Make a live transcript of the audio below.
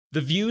The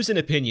views and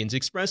opinions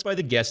expressed by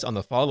the guests on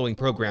the following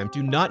program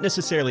do not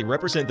necessarily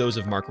represent those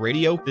of Mark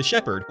Radio, The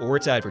Shepherd, or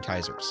its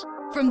advertisers.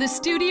 From the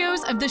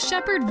studios of the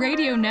Shepherd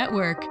Radio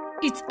Network,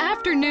 it's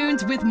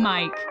Afternoons with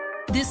Mike.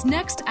 This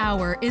next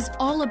hour is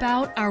all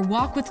about our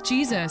walk with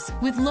Jesus,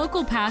 with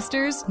local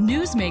pastors,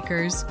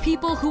 newsmakers,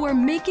 people who are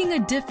making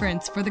a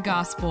difference for the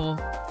gospel.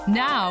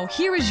 Now,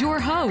 here is your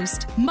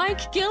host,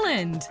 Mike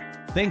Gilland.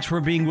 Thanks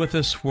for being with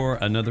us for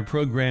another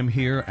program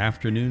here,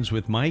 Afternoons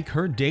with Mike,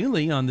 heard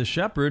daily on The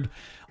Shepherd.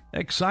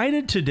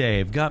 Excited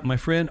today. I've got my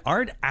friend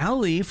Art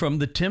Alley from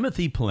the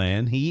Timothy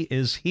Plan. He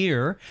is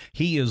here.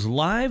 He is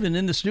live and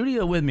in the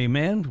studio with me,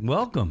 man.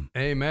 Welcome.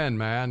 Amen,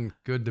 man.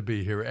 Good to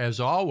be here as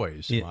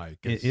always, Mike.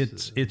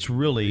 It's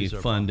really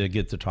fun to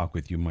get to talk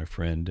with you, my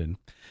friend. And,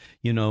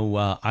 you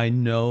know, I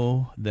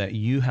know that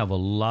you have a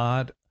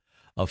lot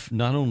of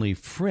not only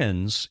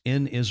friends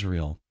in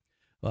Israel,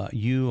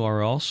 you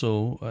are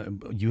also,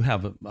 you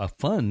have a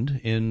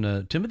fund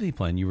in Timothy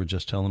Plan. You were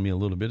just telling me a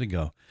little bit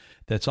ago.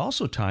 That's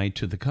also tied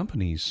to the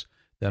companies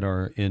that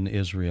are in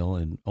Israel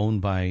and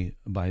owned by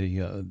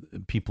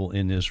people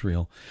in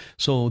Israel.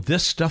 So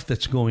this stuff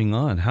that's going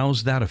on,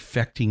 how's that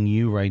affecting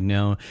you right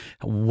now?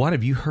 What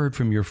have you heard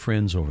from your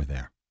friends over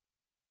there?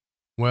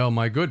 Well,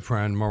 my good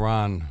friend,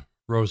 Moran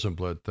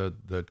Rosenblatt,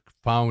 that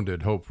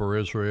founded Hope for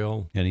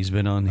Israel. And he's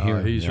been on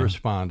here. He's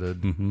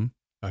responded. Mm-hmm.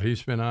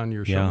 He's been on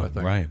your show, I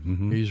think. Right.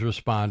 Mm-hmm. He's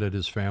responded.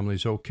 His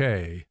family's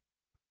okay.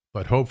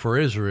 But Hope for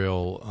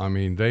Israel, I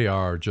mean, they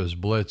are just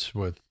blitzed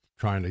with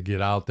trying to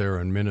get out there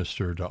and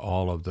minister to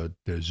all of the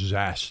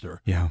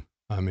disaster. Yeah.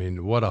 I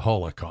mean, what a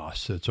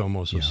Holocaust. It's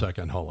almost a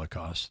second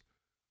Holocaust.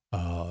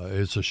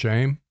 It's a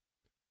shame,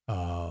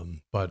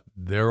 but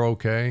they're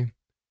okay,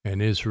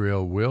 and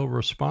Israel will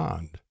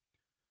respond.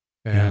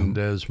 And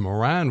as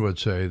Moran would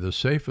say, the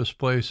safest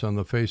place on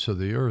the face of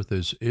the earth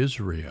is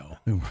Israel,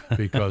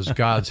 because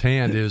God's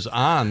hand is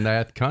on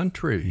that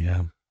country.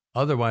 Yeah.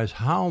 Otherwise,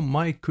 how,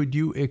 Mike, could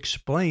you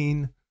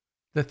explain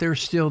that they're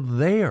still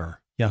there?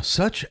 Yeah,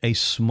 such a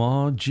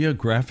small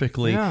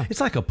geographically,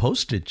 it's like a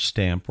postage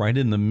stamp right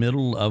in the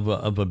middle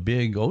of a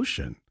big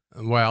ocean.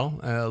 Well,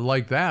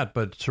 like that,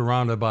 but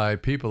surrounded by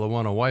people that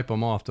want to wipe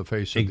them off the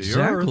face of the earth.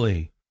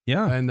 Exactly,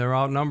 yeah. And they're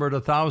outnumbered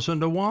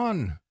 1,000 to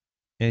 1.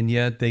 And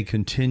yet they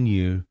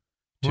continue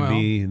to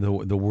be the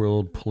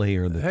world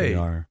player that they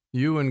are.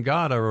 You and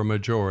God are a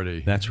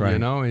majority. That's right. You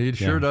know, he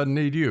sure doesn't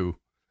need you.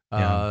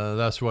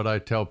 That's what I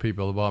tell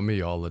people about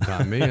me all the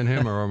time. Me and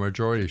him are a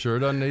majority. Sure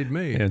doesn't need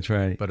me. That's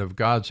right. But if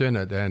God's in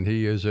it, and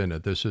he is in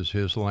it, this is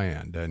his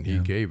land, and he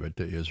gave it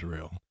to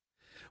Israel.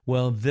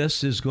 Well,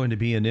 this is going to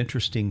be an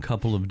interesting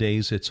couple of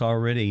days. It's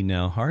already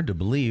now hard to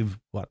believe,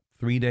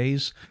 3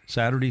 days?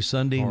 Saturday,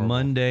 Sunday,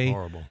 Monday.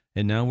 Horrible.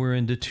 And now we're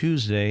into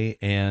Tuesday,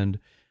 and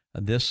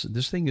this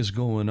thing is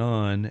going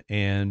on.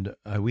 And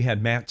we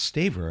had Matt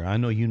Staver. I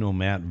know you know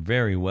Matt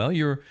very well.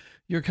 You're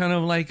kind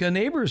of like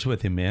neighbors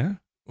with him,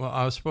 man. Well,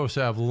 I was supposed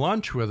to have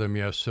lunch with him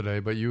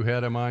yesterday, but you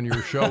had him on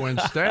your show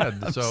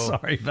instead. I'm so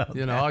sorry about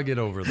that. I'll get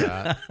over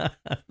that.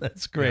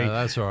 That's great. Yeah,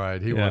 that's all right.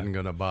 He wasn't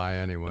going to buy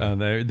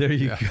anyway. There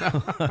you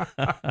go.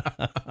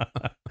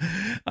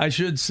 I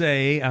should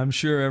say, I'm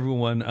sure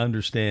everyone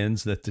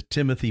understands that the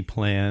Timothy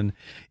Plan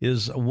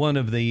is one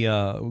of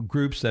the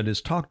groups that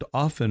is talked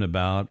often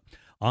about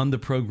on the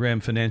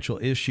program, Financial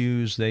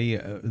Issues.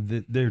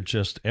 They're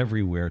just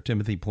everywhere,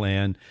 Timothy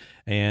Plan.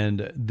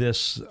 And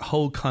this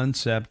whole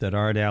concept that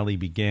Art Alley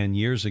began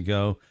years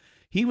ago,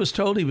 he was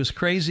told he was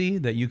crazy,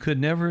 that you could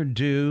never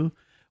do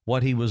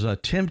what he was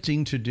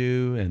attempting to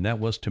do, and that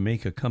was to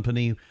make a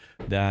company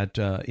that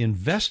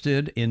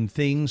invested in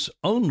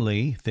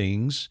only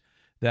things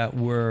that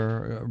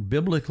were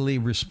biblically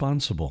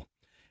responsible.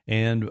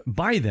 And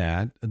by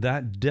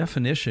that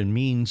definition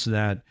means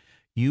that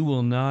you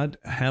will not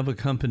have a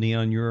company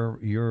on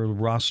your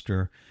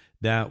roster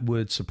that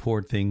would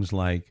support things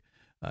like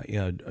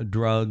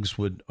drugs,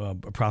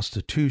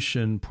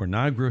 prostitution,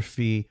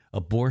 pornography,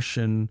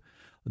 abortion,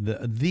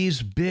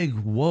 these big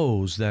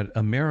woes that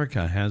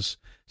America has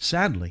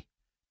sadly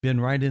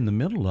been right in the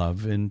middle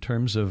of in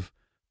terms of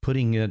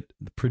producing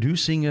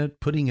it,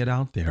 putting it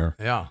out there.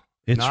 Yeah.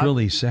 It's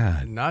really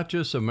sad. Not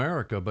just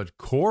America, but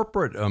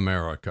corporate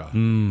America.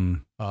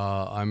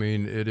 I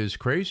mean, it is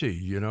crazy.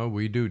 You know,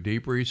 we do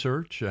deep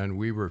research and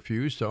we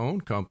refuse to own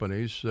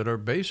companies that are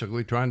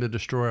basically trying to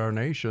destroy our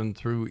nation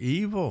through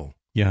evil.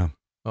 Yeah.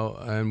 Oh,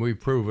 and we've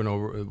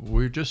proven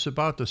we're just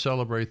about to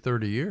celebrate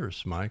 30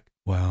 years, Mike.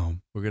 Wow.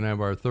 We're going to have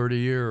our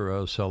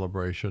 30-year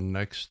celebration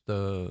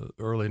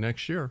early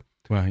next year.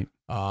 Right.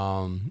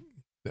 And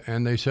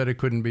they said it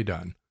couldn't be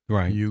done.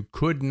 Right. You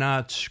could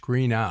not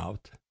screen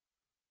out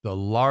the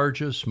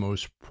largest,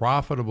 most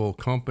profitable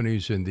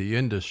companies in the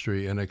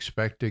industry and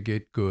expect to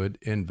get good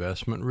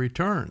investment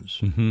returns.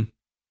 Mm-hmm.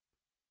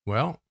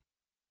 Well,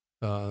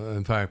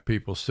 in fact,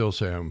 people still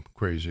say I'm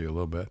crazy a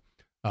little bit.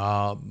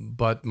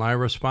 But my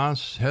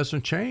response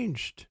hasn't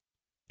changed.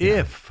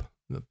 Yeah. If,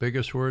 the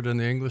biggest word in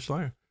the English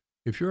language,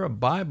 if you're a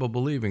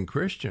Bible-believing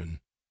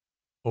Christian,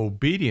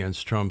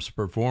 obedience trumps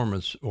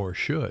performance, or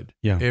should,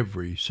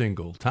 every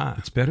single time.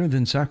 It's better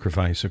than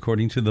sacrifice,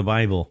 according to the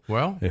Bible.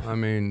 Well, I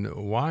mean,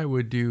 why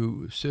would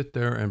you sit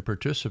there and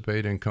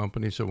participate in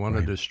companies that want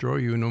to destroy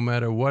you no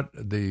matter what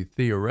the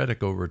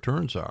theoretical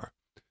returns are?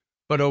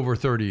 But over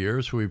 30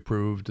 years, we've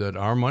proved that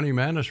our money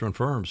management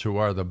firms, who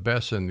are the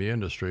best in the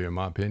industry, in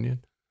my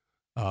opinion,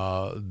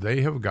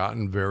 they have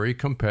gotten very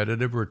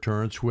competitive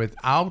returns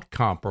without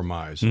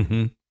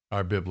compromising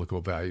our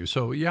biblical values.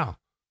 So,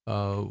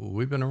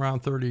 we've been around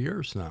 30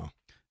 years now.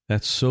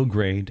 That's so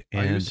great.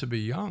 And I used to be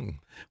young.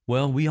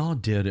 Well, we all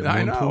did at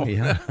one point.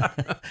 Yeah.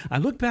 I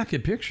look back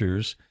at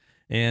pictures,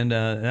 and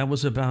that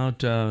was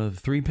about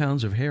 3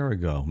 pounds of hair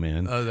ago,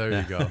 man. Oh, there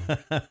you go.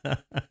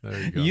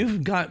 There you go.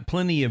 You've got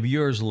plenty of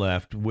years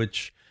left,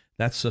 which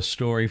that's a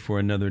story for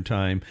another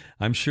time.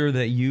 I'm sure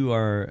that you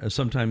are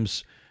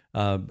sometimes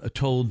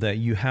told that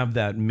you have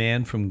that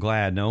man from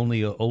GLAAD. Now,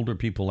 only older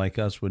people like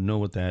us would know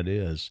what that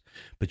is,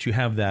 but you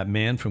have that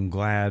man from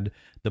GLAAD,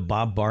 the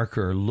Bob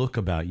Barker look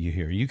about you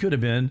here. You could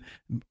have been,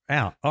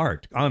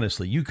 Art,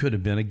 honestly, you could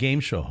have been a game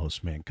show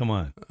host, man. Come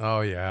on.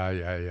 Oh,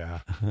 yeah.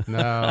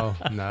 No,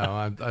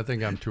 I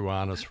think I'm too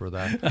honest for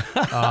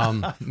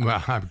that.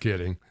 Well, I'm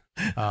kidding.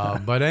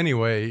 But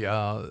anyway,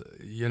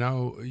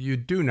 you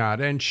do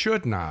not and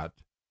should not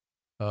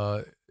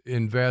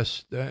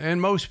invest,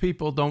 and most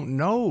people don't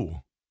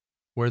know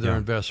where their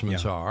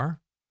investments are,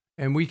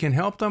 and we can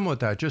help them with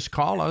that. Just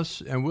call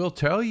us, and we'll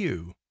tell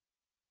you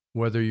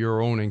whether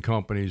you're owning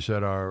companies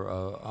that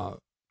are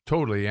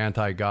totally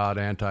anti-God,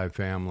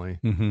 anti-family,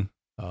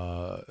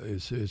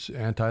 it's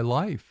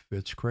anti-life.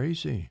 It's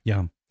crazy.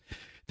 Yeah,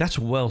 that's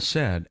well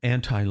said,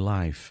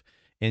 anti-life.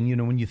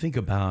 And, when you think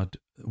about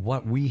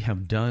what we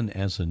have done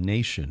as a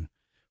nation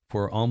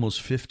for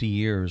almost 50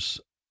 years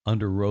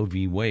under Roe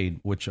v. Wade,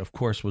 which, of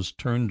course, was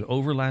turned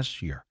over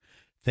last year.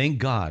 Thank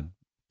God.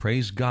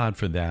 Praise God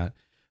for that.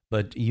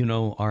 But,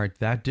 Art,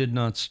 that did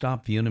not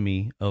stop the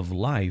enemy of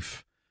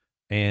life,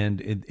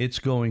 and it's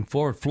going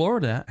forward.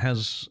 Florida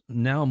has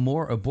now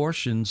more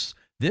abortions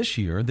this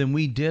year than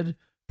we did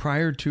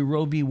prior to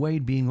Roe v.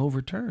 Wade being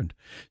overturned.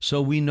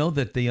 So we know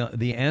that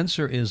the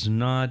answer is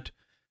not,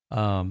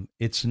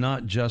 it's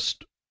not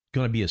just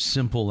going to be as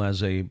simple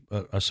as a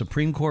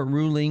Supreme Court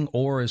ruling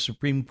or a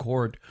Supreme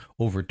Court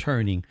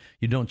overturning.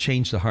 You don't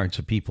change the hearts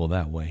of people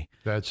that way.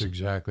 That's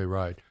exactly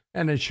right.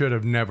 And it should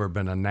have never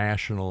been a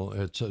national,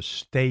 it's a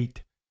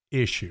state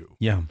issue.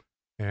 Yeah.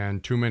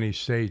 And too many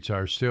states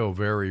are still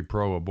very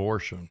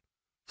pro-abortion.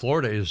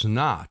 Florida is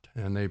not,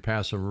 and they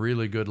pass some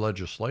really good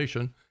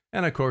legislation.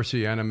 And, of course,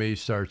 the enemy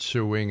starts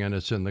suing, and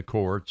it's in the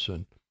courts.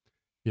 And,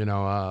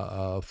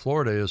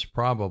 Florida is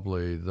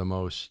probably the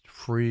most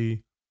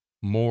free,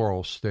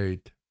 moral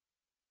state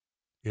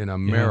in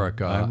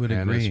America. I would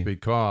agree. And it's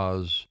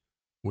because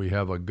we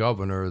have a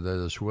governor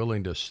that is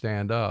willing to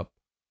stand up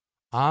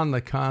on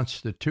the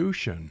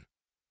Constitution.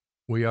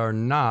 We are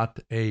not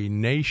a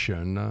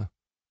nation.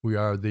 We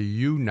are the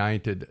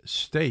United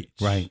States.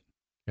 Right.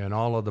 And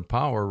all of the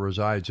power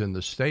resides in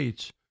the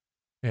states.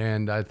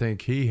 And I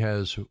think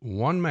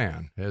one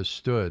man has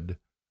stood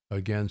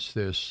against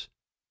this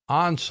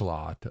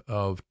onslaught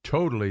of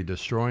totally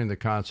destroying the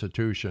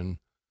Constitution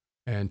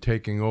and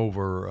taking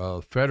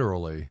over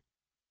federally,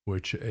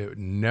 which it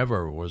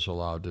never was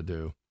allowed to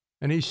do.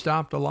 And he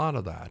stopped a lot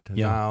of that.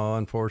 Yeah. Now,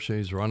 unfortunately,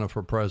 he's running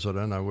for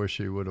president. I wish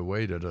he would have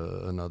waited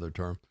another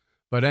term.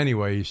 But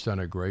anyway, he's done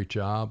a great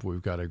job.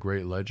 We've got a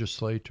great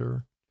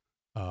legislator.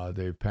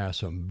 They've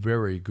passed some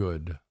very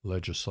good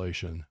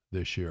legislation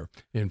this year.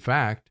 In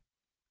fact,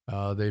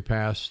 they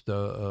passed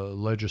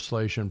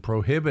legislation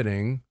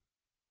prohibiting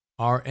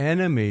our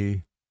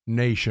enemy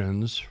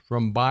nations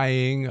from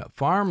buying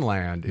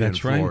farmland in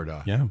Florida.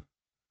 Right. Yeah.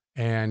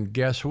 And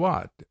guess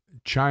what?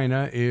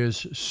 China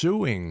is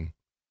suing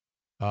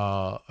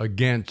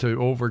again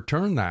to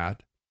overturn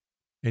that.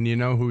 And you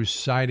know who's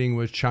siding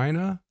with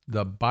China?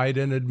 The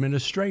Biden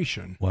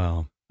administration.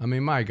 Wow. I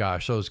mean, my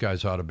gosh, those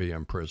guys ought to be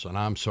in prison.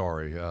 I'm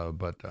sorry,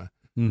 but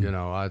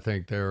I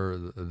think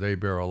they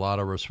bear a lot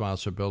of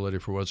responsibility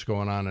for what's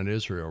going on in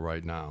Israel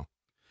right now.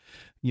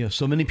 Yeah,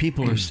 so many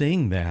people are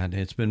saying that.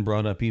 It's been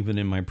brought up even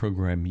in my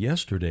program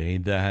yesterday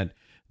that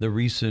the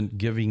recent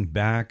giving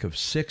back of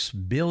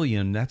 $6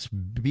 billion, that's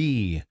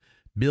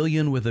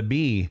billion with a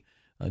B,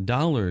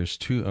 dollars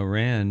to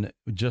Iran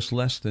just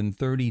less than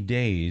 30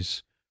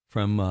 days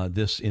from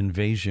this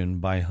invasion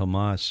by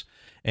Hamas.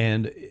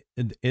 And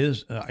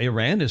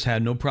Iran has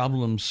had no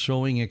problems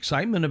showing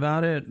excitement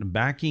about it,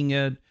 backing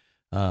it,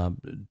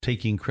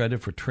 taking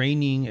credit for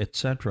training,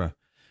 etc.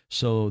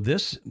 So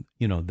this,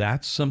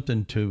 that's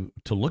something to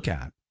look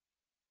at.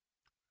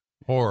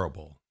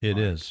 Horrible. It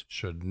is.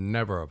 Should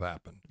never have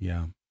happened.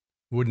 Yeah.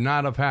 Would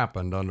not have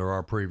happened under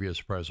our previous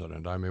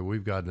president. I mean,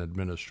 we've got an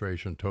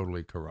administration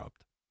totally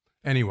corrupt.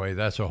 Anyway,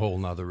 that's a whole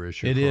nother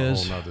issue a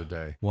whole nother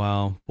day.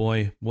 Wow,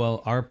 boy.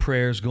 Well, our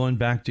prayers, going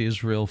back to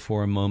Israel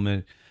for a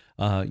moment,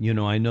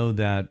 I know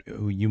that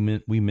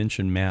we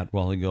mentioned Matt a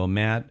while ago.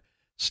 Matt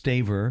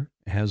Staver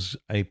has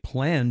a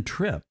planned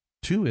trip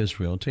to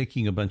Israel,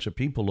 taking a bunch of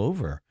people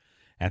over.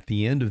 at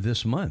the end of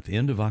this month,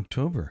 end of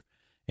October.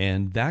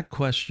 And that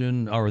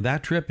question, or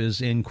that trip,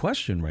 is in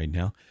question right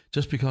now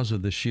just because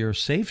of the sheer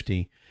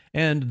safety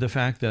and the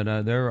fact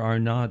that there are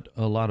not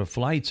a lot of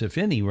flights, if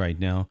any, right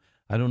now.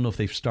 I don't know if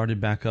they've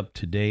started back up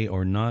today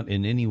or not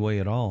in any way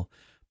at all.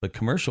 But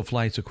commercial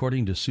flights,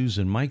 according to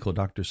Susan Michael,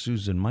 Dr.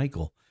 Susan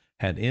Michael,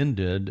 had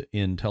ended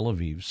in Tel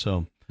Aviv.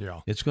 So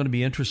it's going to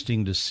be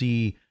interesting to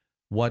see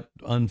what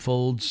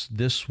unfolds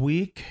this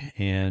week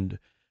and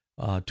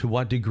to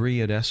what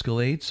degree it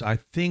escalates. I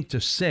think to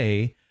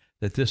say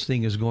that this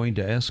thing is going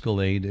to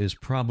escalate is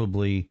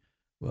probably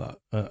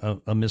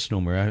a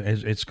misnomer.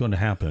 It's going to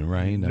happen,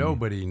 right?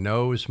 Nobody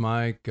knows,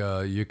 Mike.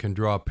 You can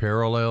draw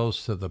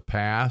parallels to the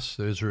past.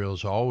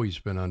 Israel's always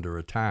been under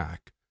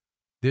attack.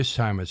 This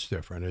time it's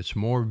different. It's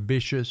more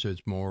vicious.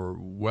 It's more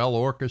well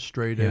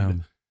orchestrated. Yeah.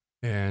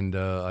 And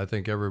I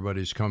think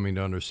everybody's coming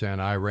to understand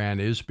Iran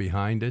is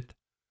behind it.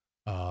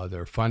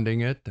 They're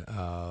funding it.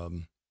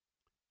 The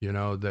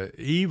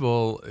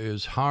evil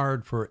is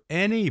hard for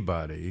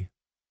anybody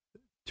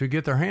to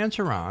get their hands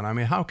around. I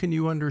mean, how can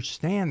you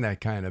understand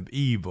that kind of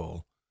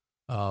evil?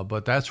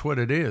 But that's what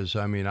it is.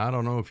 I mean, I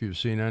don't know if you've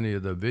seen any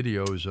of the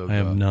videos of I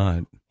have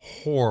not.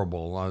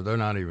 Horrible. They're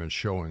not even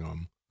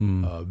showing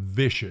them.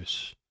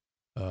 Vicious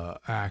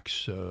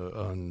acts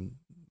on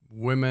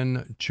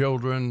women,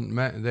 children,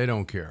 men. They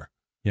don't care.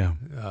 Yeah.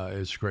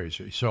 It's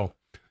crazy. So,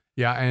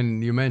 yeah,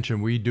 and you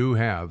mentioned we do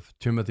have,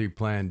 Timothy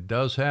Plan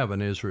does have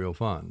an Israel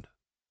fund.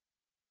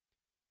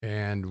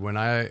 And when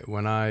I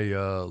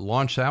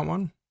launched that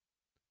one,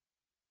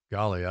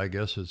 golly, I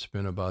guess it's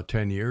been about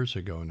 10 years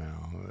ago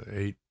now,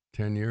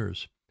 10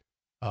 years.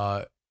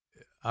 I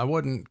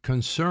wasn't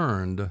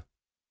concerned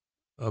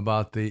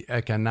about the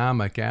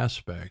economic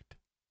aspect.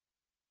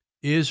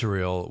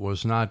 Israel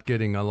was not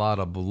getting a lot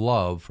of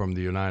love from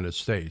the United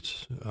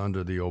States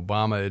under the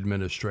Obama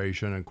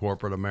administration and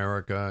corporate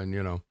America,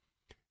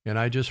 and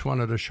I just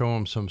wanted to show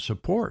them some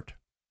support.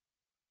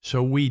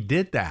 So we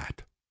did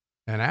that.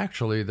 And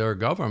actually, their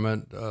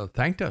government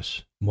thanked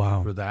us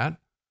for that.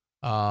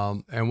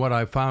 And what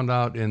I found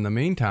out in the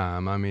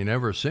meantime, I mean,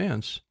 ever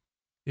since,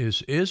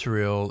 is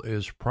Israel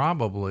is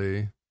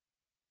probably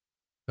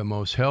the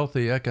most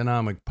healthy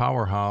economic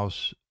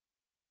powerhouse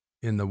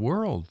in the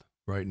world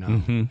right now.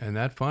 Mm-hmm. And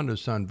that fund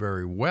has done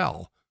very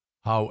well.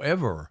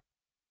 However,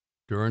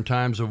 during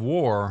times of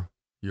war,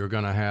 you're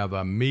going to have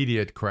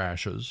immediate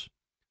crashes.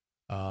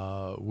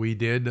 We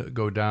did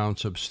go down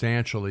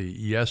substantially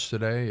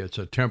yesterday. It's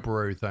a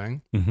temporary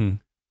thing. Mm-hmm.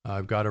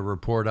 I've got a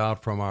report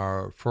out from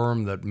our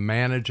firm that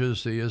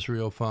manages the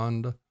Israel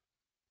Fund,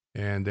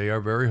 and they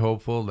are very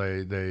hopeful.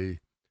 They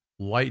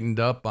lightened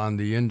up on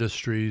the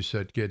industries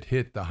that get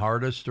hit the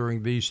hardest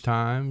during these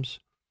times,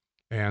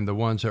 and the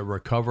ones that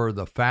recover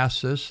the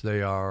fastest,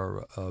 they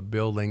are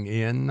building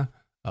in.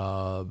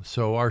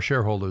 So our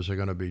shareholders are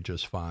going to be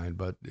just fine.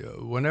 But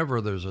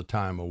whenever there's a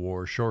time of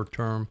war, short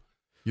term,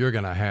 you're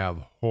going to have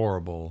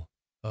horrible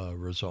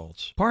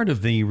results. Part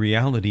of the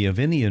reality of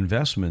any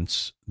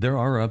investments, there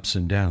are ups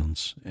and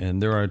downs,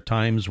 and there are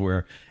times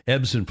where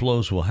ebbs and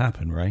flows will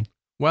happen, right?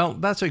 Well,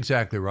 that's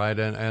exactly right,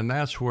 and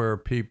that's where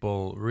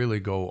people really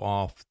go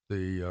off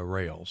the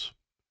rails,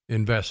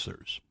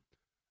 investors.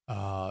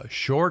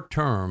 Short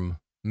term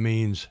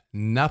means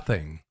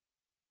nothing.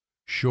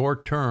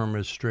 Short term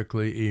is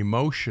strictly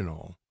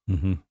emotional,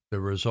 the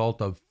result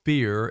of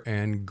fear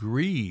and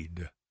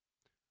greed.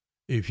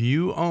 If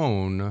you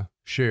own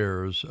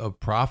shares of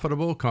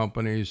profitable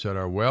companies that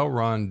are well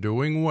run,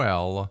 doing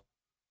well,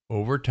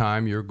 over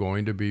time you're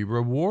going to be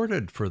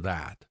rewarded for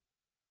that.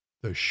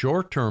 The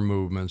short-term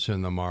movements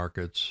in the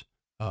markets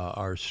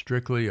are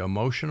strictly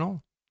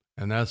emotional,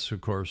 and that's,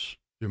 of course,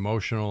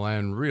 emotional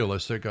and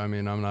realistic. I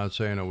mean, I'm not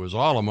saying it was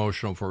all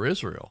emotional for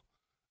Israel,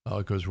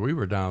 because we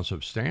were down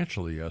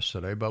substantially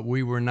yesterday, but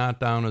we were not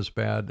down as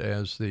bad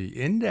as the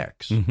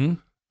index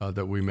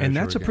that we measure And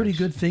that's against. A pretty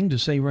good thing to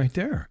say right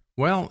there.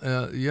 Well,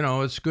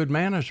 it's good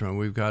management.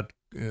 We've got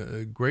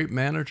great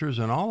managers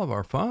in all of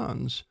our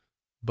funds,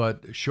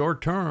 but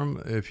short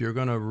term, if you're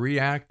going to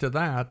react to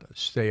that,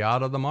 stay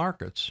out of the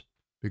markets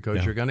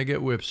because you're going to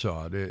get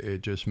whipsawed.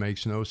 It just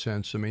makes no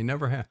sense to me.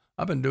 Never have.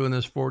 I've been doing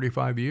this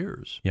 45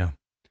 years. Yeah.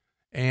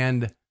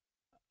 And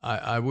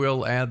I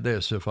will add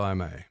this, if I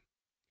may.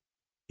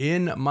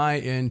 In my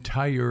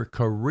entire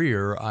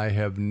career, I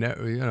have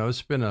never,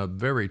 it's been a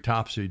very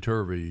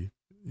topsy-turvy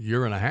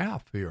year and a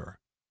half here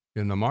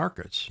in the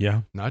markets.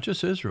 Yeah. Not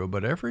just Israel,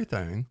 but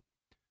everything.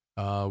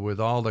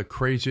 With all the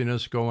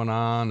craziness going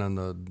on and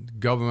the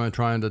government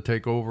trying to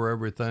take over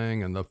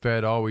everything and the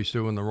Fed always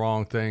doing the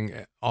wrong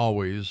thing,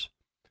 always.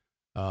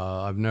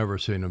 I've never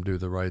seen them do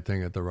the right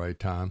thing at the right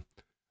time.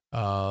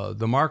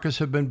 The markets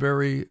have been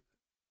very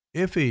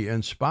iffy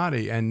and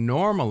spotty, and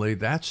normally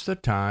that's the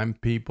time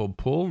people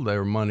pull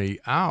their money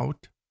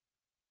out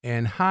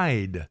and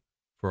hide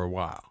for a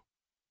while.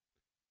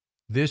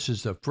 This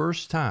is the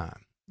first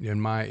time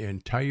in my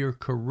entire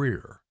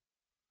career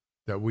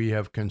that we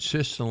have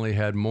consistently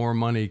had more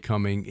money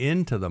coming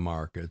into the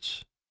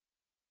markets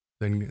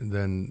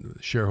than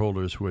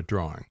shareholders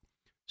withdrawing.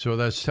 So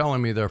that's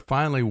telling me they're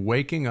finally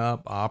waking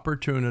up,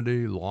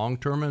 opportunity,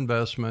 long-term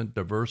investment,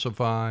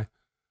 diversify,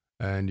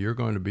 and you're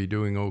going to be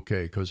doing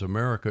okay because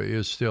America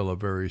is still a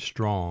very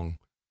strong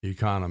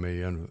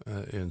economy, and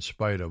in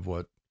spite of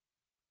what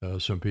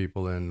some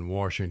people in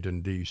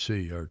Washington,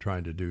 D.C. are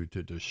trying to do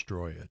to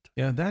destroy it.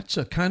 Yeah, that's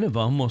a kind of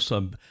almost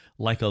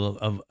like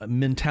a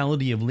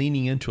mentality of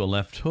leaning into a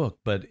left hook.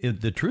 But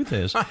the truth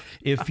is,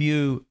 if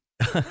you...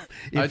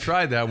 I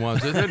tried that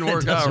once. It didn't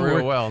work out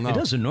real well. No. It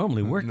doesn't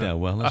normally work that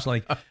well. It's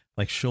like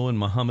showing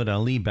Muhammad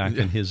Ali back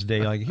in his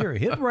day, like, here,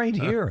 hit right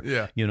here.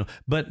 Yeah. You know.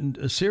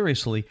 But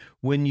seriously,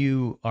 when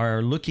you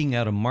are looking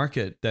at a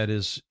market that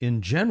is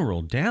in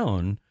general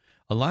down,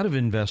 a lot of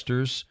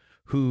investors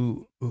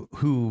who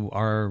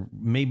are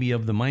maybe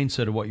of the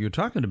mindset of what you're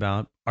talking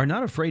about are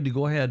not afraid to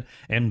go ahead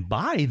and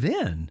buy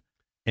then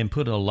and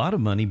put a lot of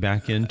money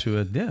back into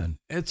it then.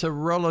 It's a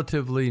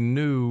relatively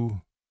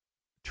new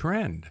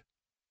trend.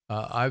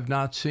 I've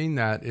not seen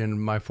that in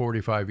my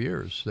 45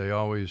 years. They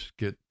always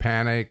get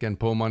panic and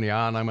pull money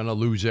out. I'm going to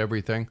lose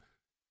everything.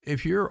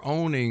 If you're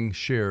owning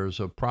shares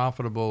of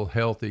profitable,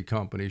 healthy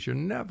companies, you're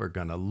never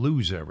going to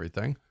lose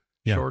everything.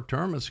 Yeah. Short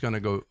term, it's going to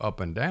go up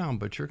and down,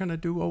 but you're going to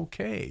do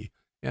okay.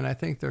 And I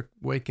think they're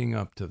waking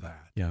up to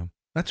that. Yeah,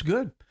 that's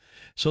good.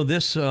 So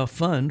this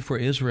fund for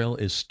Israel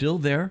is still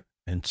there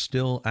and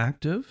still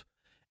active.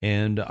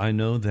 And I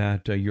know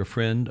that your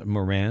friend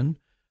Moran,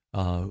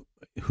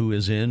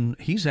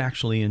 he's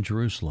actually in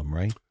Jerusalem,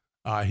 right?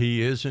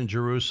 He is in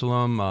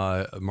Jerusalem.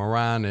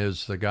 Moran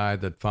is the guy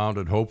that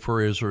founded Hope for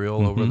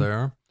Israel over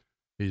there.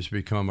 He's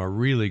become a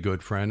really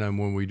good friend. And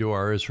when we do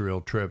our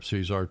Israel trips,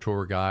 he's our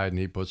tour guide, and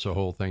he puts the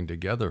whole thing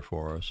together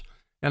for us.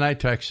 And I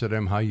texted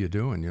him, how you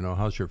doing? You know,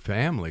 how's your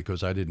family?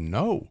 Because I didn't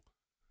know.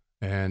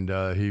 And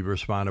he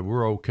responded,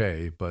 we're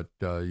okay, but,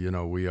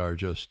 we are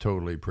just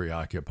totally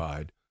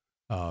preoccupied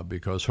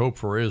because Hope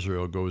for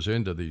Israel goes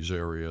into these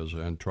areas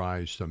and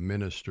tries to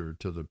minister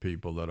to the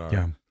people that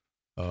are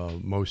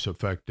most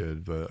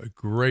affected.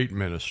 Great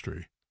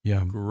ministry.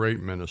 Yeah.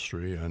 Great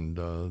ministry.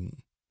 And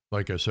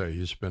like I say,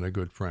 he's been a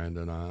good friend,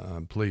 and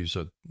I'm pleased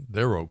that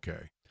they're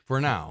okay for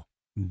now.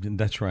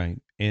 That's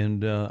right.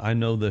 And I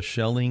know the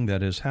shelling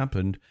that has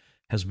happened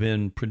has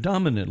been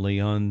predominantly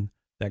on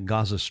that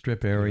Gaza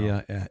Strip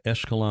area,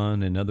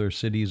 Ashkelon and other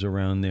cities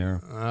around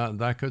there.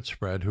 That could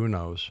spread. Who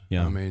knows?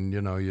 Yeah. I mean,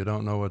 you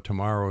don't know what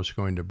tomorrow is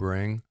going to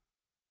bring.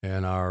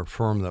 And our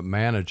firm that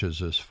manages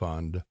this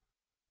fund,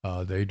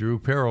 they drew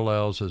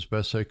parallels as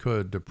best they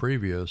could to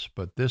previous,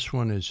 but this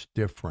one is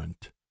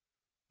different.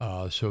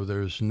 So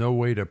there's no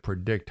way to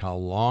predict how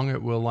long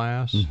it will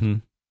last. Mm-hmm.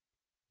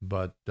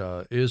 But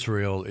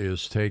Israel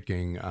is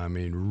taking,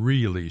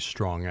 really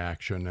strong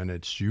action, and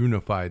it's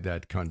unified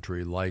that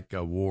country like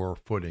a war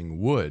footing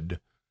would.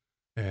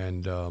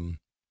 And,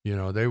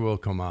 they will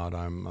come out,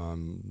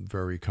 I'm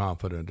very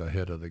confident,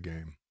 ahead of the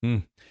game.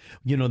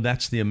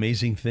 That's the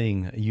amazing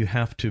thing. You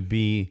have to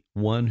be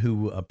one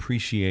who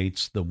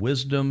appreciates the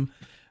wisdom.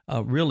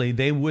 Really,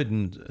 they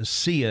wouldn't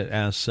see it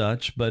as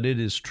such, but it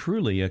is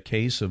truly a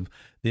case of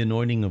the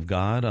anointing of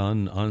God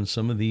on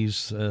some of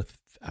these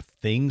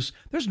things.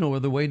 There's no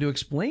other way to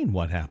explain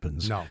what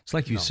happens. No, it's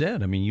like you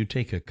said. You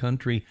take a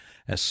country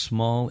as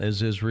small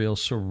as Israel,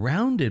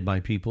 surrounded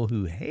by people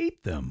who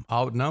hate them,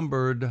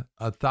 outnumbered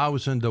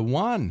 1,000 to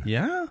 1.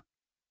 Yeah.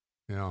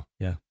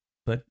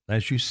 But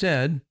as you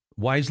said,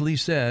 wisely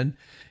said,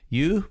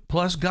 you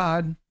plus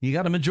God, you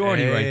got a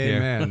majority right there.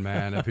 Amen,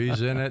 man. If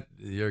he's in it,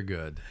 you're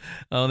good.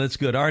 Oh, that's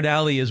good. Art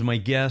Alley is my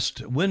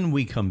guest. When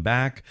we come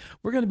back,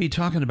 we're going to be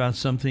talking about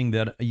something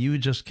that you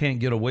just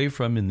can't get away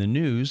from in the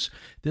news,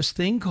 this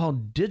thing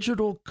called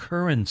digital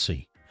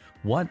currency.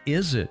 What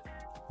is it?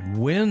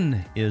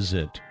 When is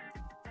it?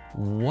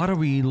 What are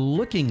we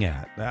looking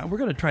at? We're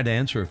going to try to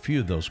answer a few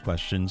of those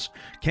questions.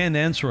 Can't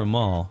answer them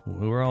all.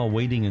 We're all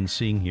waiting and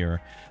seeing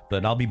here.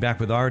 But I'll be back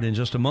with Art in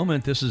just a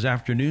moment. This is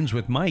Afternoons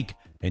with Mike,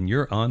 and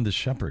you're on The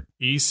Shepherd.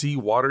 EC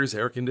Waters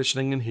Air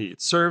Conditioning and Heat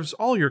serves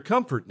all your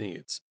comfort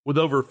needs. With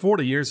over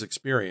 40 years'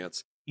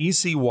 experience,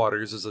 EC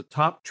Waters is a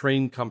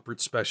top-trained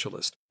comfort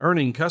specialist,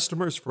 earning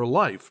customers for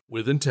life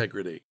with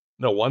integrity.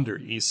 No wonder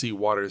EC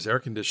Waters Air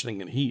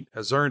Conditioning and Heat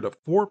has earned a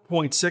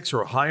 4.6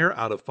 or higher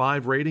out of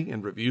 5 rating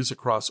and reviews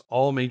across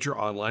all major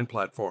online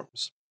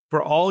platforms.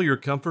 For all your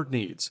comfort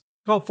needs,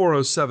 call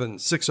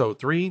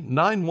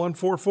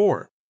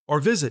 407-603-9144 or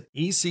visit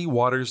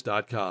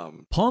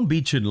ecwaters.com. Palm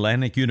Beach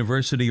Atlantic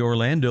University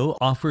Orlando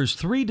offers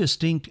 3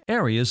 distinct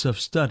areas of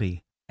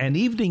study: an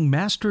evening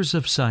Master's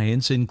of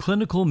Science in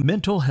Clinical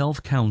Mental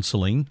Health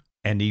Counseling,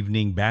 an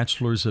evening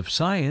Bachelor's of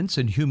Science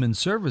in Human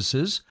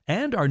Services,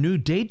 and our new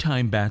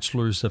daytime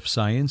Bachelor's of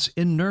Science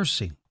in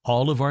Nursing.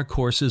 All of our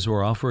courses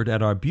are offered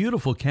at our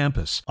beautiful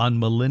campus on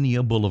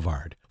Millennia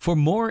Boulevard. For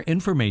more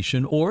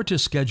information or to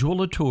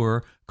schedule a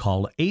tour,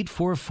 call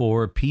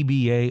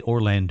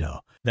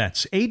 844-PBA-ORLANDO.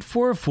 That's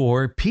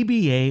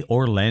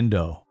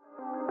 844-PBA-ORLANDO.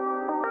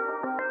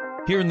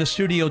 Here in the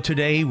studio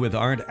today with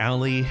Art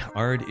Alley.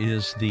 Art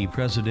is the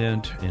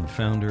president and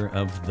founder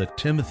of the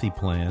Timothy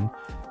Plan.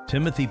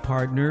 Timothy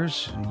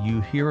Partners,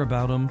 you hear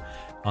about them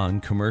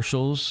on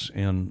commercials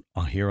and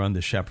here on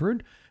The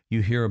Shepherd.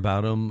 You hear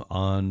about them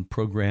on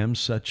programs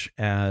such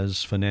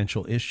as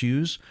Financial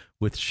Issues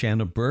with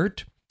Shanna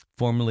Burt,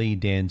 formerly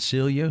Dan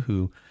Celia,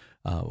 who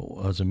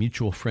was a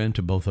mutual friend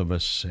to both of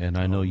us. And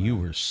I know you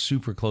were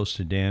super close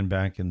to Dan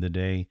back in the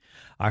day.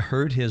 I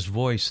heard his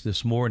voice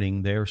this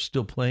morning. They're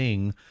still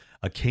playing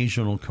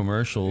occasional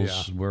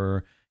commercials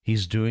where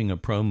he's doing a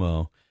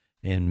promo.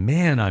 And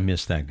man, I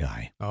miss that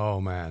guy.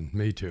 Oh, man,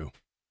 me too.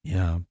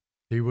 Yeah.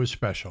 He was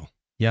special.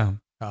 Yeah.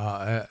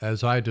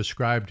 As I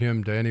described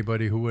him to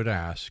anybody who would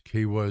ask,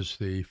 he was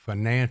the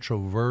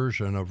financial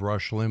version of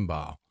Rush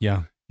Limbaugh.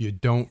 Yeah. You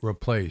don't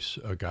replace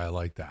a guy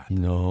like that.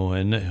 No,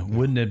 and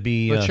wouldn't it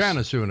be... But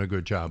Shanna's doing a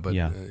good job, but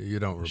you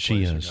don't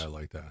replace a guy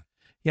like that.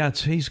 Yeah,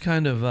 he's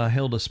kind of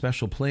held a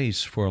special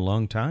place for a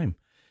long time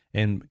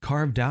and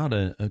carved out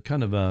a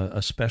kind of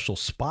a special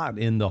spot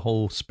in the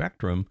whole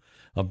spectrum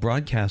of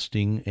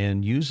broadcasting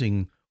and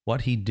using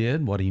what he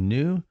did, what he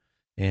knew.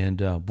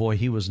 And boy,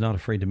 he was not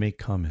afraid to make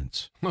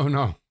comments. Oh,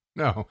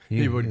 no.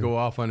 He would go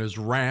off on his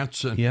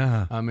rants. And,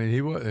 I mean,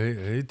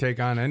 he'd take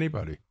on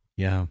anybody.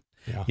 Yeah.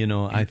 You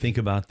know, I think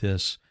about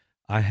this.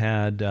 I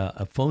had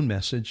a phone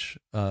message,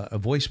 a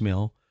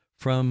voicemail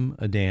from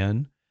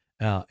Dan,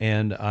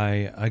 and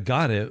I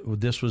got it.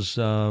 This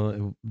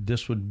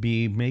would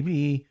be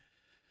maybe,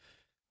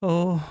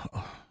 I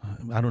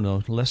don't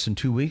know, less than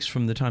 2 weeks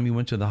from the time he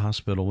went to the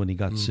hospital when he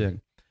got sick.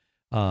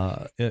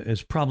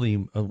 It's probably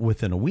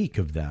within a week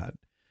of that.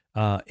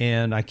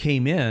 And I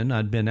came in,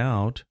 I'd been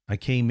out. I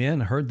came in,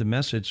 heard the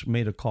message,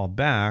 made a call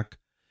back,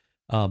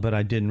 but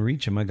I didn't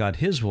reach him. I got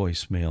his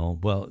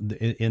voicemail. Well,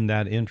 in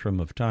that interim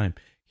of time,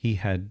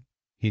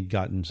 he'd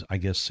gotten, I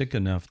guess, sick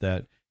enough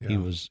that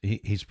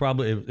it's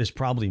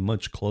probably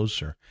much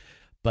closer.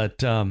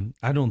 But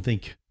I don't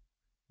think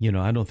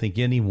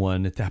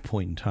anyone at that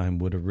point in time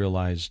would have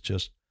realized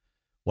just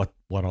what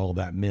all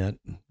that meant,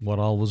 what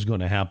all was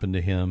going to happen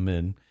to him.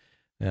 And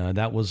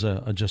that was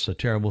just a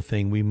terrible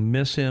thing. We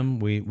miss him.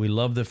 We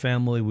love the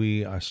family.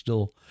 We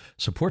still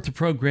support the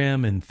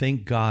program, and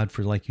thank God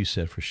for, like you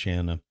said, for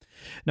Shanna.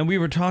 Now, we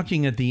were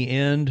talking at the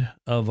end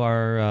of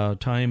our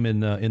time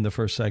in the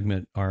first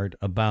segment, Art,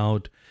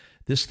 about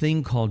this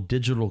thing called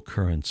digital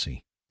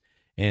currency,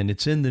 and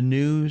it's in the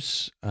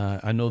news.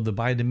 I know the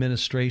Biden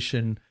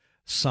administration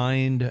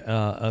signed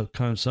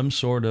some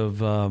sort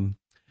of a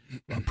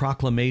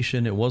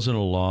proclamation. It wasn't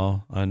a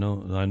law, I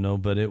know,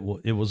 but it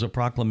was a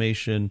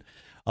proclamation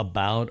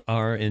about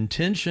our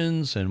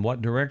intentions and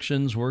what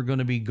directions we're going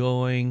to be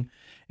going.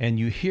 And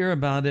you hear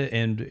about it,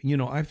 and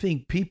I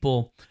think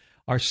people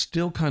are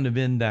still kind of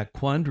in that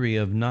quandary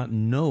of not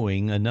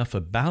knowing enough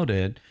about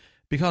it,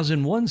 because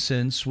in one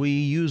sense we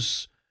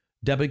use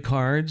debit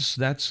cards.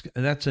 That's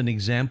an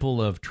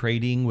example of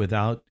trading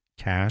without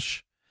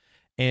cash.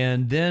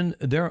 And then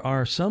there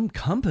are some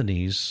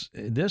companies,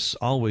 this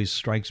always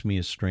strikes me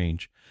as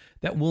strange,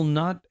 that will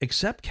not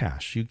accept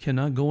cash. You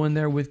cannot go in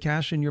there with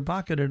cash in your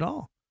pocket at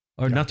all,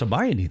 or not to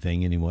buy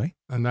anything anyway.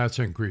 And that's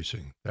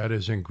increasing. That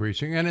is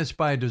increasing. And it's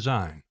by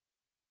design.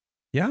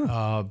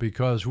 Yeah.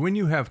 Because when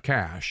you have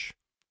cash,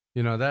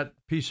 that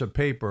piece of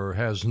paper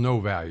has no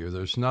value.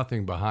 There's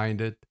nothing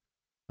behind it.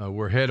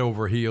 We're head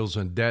over heels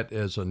in debt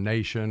as a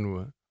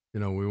nation.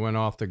 We went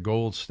off the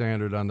gold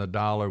standard on the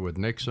dollar with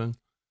Nixon.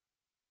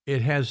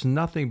 It has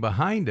nothing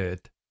behind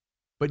it,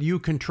 but you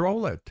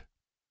control it.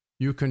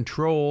 You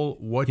control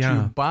what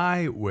you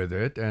buy with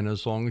it, and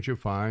as long as you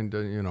find,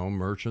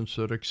 merchants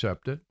that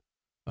accept it,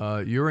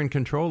 you're in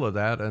control of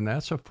that, and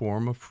that's a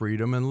form of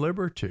freedom and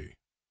liberty.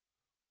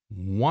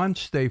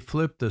 Once they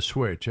flip the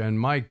switch, and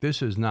Mike,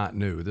 this is not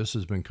new. This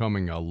has been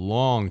coming a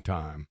long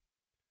time.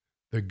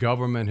 The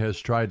government has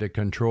tried to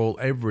control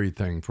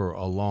everything for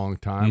a long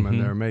time,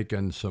 and they're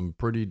making some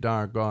pretty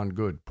doggone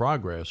good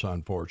progress,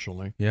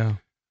 unfortunately. Yeah.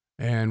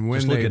 And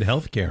when just look at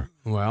healthcare.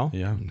 Well,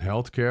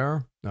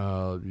 healthcare,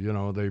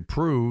 they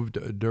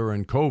proved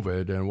during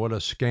COVID, and what a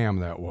scam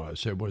that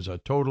was. It was a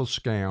total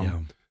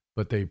scam,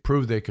 but they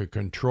proved they could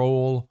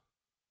control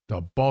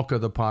the bulk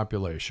of the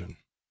population.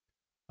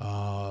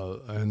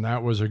 And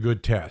that was a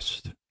good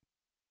test.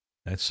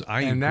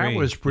 I agree. That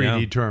was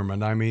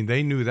predetermined. I mean,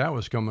 they knew that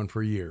was coming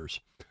for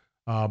years.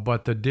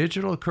 But the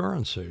digital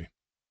currency,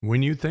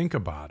 when you think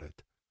about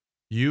it,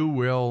 you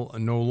will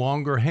no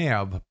longer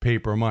have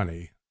paper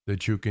money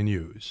that you can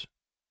use.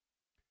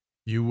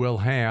 You will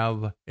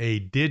have a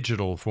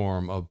digital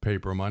form of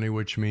paper money,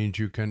 which means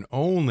you can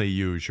only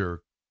use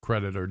your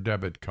credit or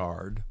debit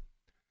card.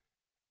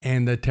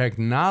 And the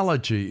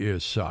technology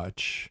is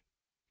such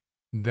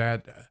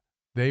that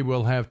they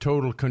will have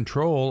total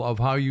control of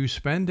how you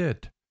spend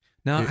it.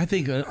 Now, I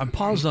think I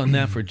paused on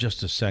that for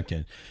just a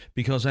second,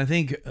 because I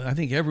think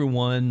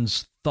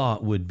everyone's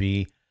thought would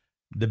be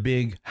the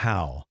big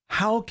how.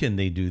 How can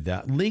they do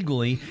that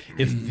legally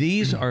if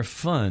these are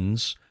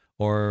funds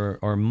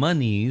or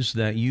monies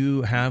that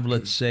you have,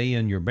 let's say,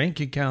 in your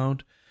bank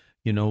account,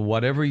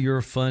 whatever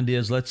your fund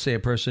is. Let's say a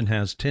person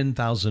has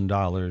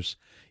 $10,000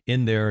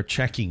 in their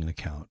checking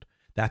account.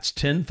 That's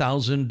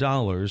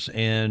 $10,000,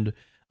 and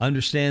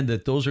understand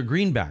that those are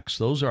greenbacks.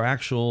 Those are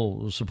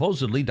actual,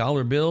 supposedly,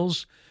 dollar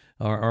bills,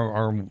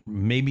 or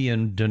maybe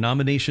in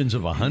denominations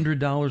of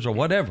 $100 or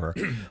whatever.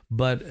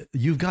 But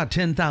you've got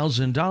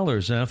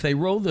 $10,000. And if they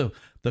roll the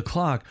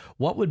clock,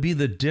 what would be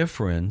the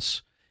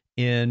difference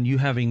in you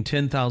having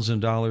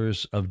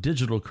 $10,000 of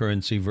digital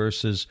currency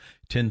versus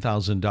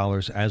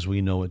 $10,000 as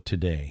we know it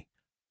today?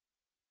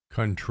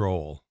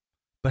 Control.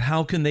 But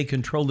how can they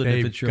control it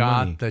if it's your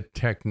money? They've got the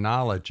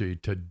technology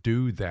to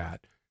do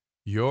that.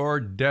 Your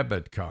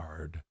debit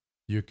card,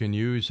 you can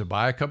use to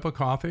buy a cup of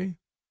coffee.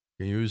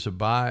 You can use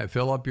to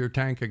fill up your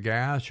tank of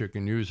gas. You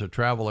can use to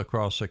travel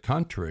across the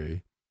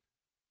country.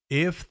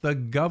 If the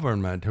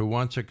government who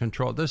wants to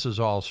control, this is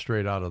all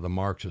straight out of the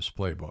Marxist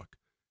playbook.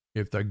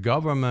 If the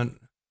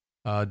government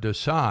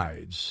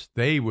decides,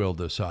 they will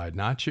decide,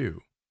 not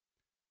you,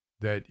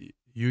 that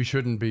you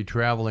shouldn't be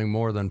traveling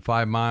more than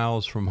 5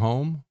 miles from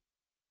home,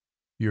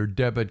 your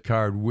debit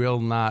card will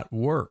not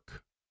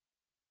work.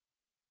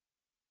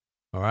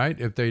 All right?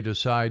 If they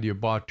decide you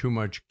bought too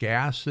much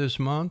gas this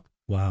month,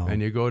 wow,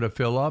 and you go to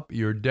fill up,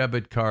 your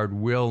debit card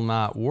will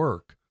not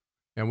work.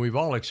 And we've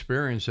all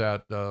experienced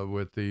that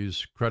with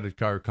these credit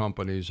card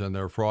companies and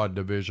their fraud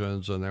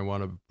divisions, and they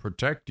want to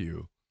protect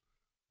you.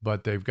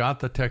 But they've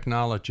got the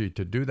technology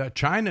to do that.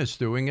 China's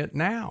doing it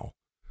now.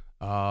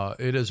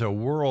 It is a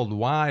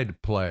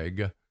worldwide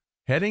plague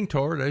heading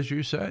toward, as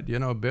you said,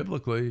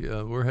 biblically,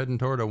 we're heading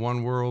toward a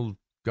one world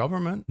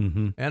government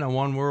and a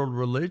one world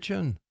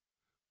religion,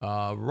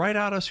 right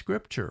out of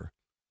Scripture.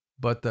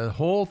 But the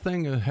whole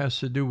thing has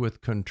to do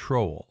with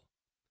control.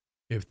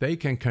 If they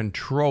can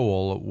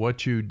control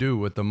what you do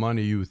with the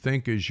money you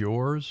think is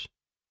yours,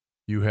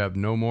 you have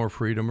no more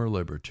freedom or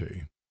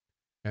liberty.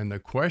 And the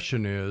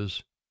question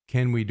is,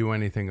 can we do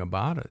anything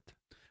about it?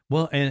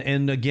 Well,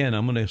 and again,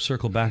 I'm going to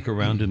circle back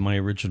around to my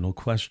original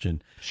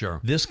question. Sure.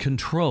 This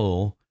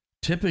control,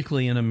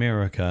 typically in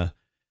America,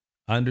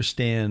 I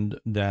understand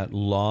that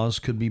laws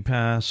could be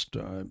passed,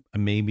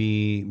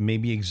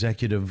 maybe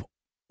executive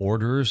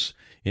orders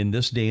in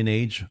this day and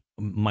age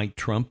might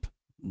trump.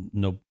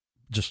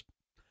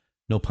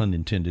 No pun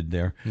intended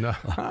there. No.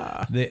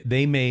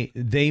 They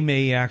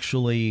may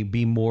actually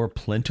be more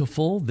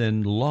plentiful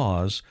than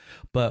laws,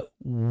 but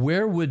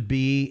where would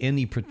be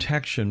any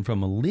protection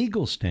from a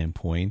legal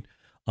standpoint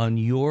on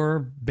your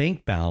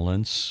bank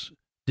balance,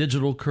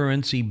 digital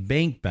currency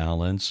bank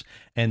balance,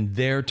 and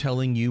they're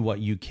telling you what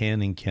you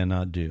can and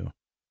cannot do?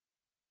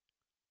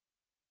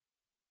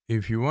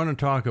 If you want to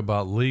talk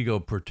about legal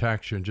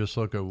protection, just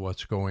look at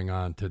what's going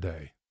on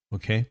today.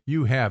 Okay.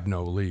 You have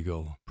no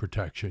legal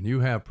protection.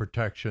 You have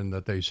protection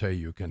that they say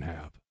you can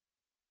have.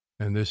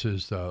 And this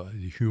is the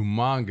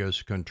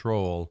humongous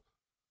control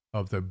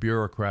of the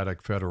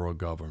bureaucratic federal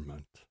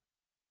government.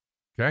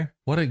 Okay?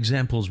 What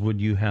examples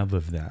would you have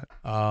of that?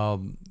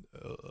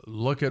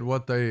 Look at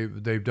what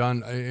they've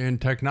done in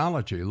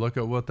technology. Look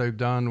at what they've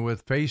done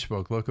with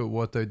Facebook. Look at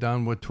what they've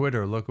done with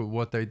Twitter. Look at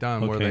what they've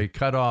done where they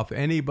cut off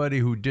anybody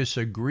who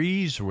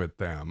disagrees with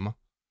them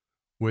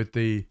with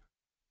the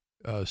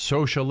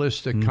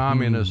socialistic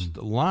communist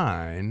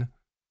line.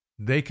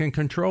 They can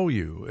control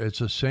you. It's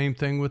the same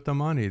thing with the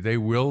money. They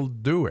will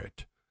do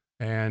it,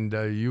 and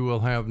you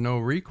will have no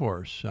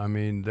recourse. I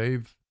mean,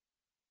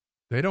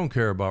 they don't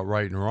care about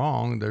right and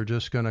wrong. They're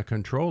just going to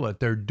control it.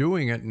 They're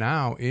doing it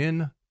now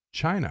in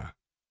China.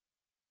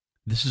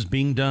 This is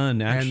being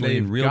done actually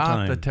in real time.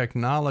 And they've got the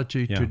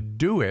technology to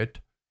do it.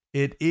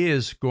 It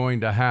is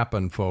going to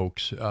happen,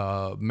 folks.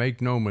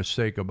 Make no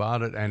mistake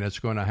about it, and it's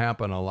going to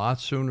happen a lot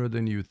sooner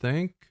than you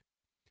think.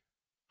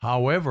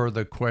 However,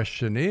 the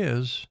question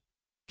is,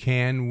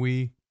 can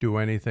we do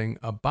anything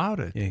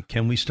about it? Yeah,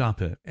 can we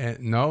stop it?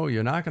 No,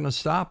 you're not going to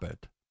stop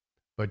it.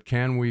 But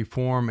can we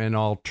form an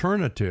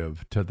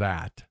alternative to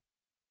that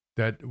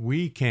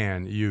we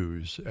can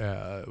use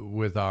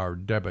with our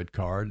debit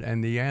card?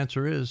 And the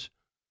answer is,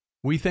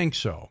 we think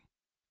so.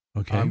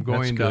 Okay,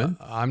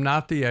 I'm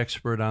not the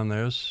expert on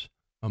this.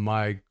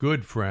 My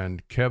good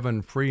friend,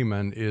 Kevin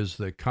Freeman, is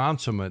the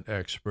consummate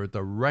expert,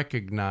 the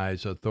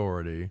recognized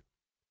authority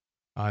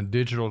on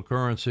digital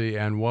currency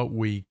and what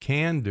we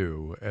can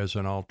do as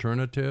an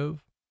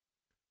alternative.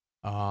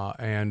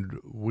 And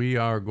we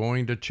are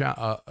going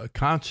to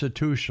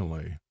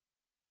constitutionally,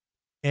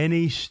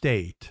 any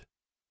state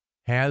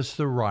has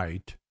the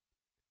right.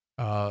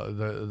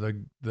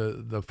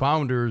 The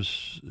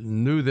founders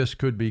knew this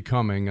could be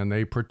coming, and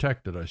they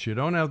protected us. You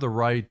don't have the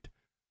right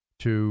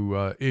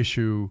to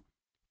issue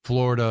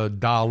Florida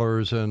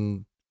dollars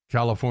and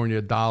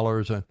California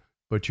dollars,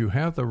 but you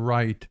have the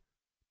right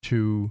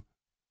to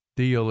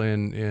deal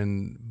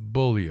in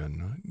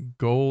bullion,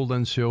 gold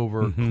and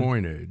silver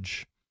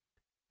coinage.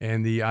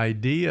 And the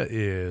idea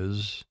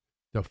is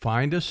to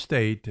find a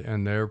state,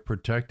 and they're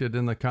protected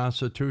in the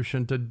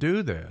Constitution to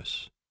do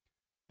this,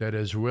 that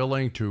is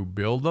willing to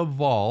build a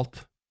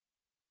vault.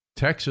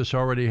 Texas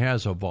already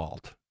has a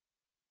vault.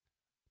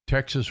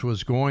 Texas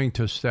was going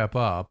to step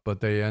up, but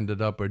they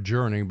ended up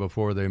adjourning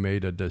before they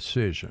made a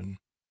decision.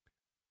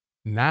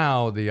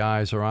 Now the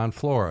eyes are on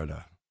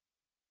Florida,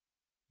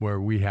 where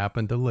we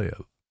happen to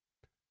live.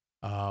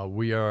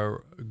 We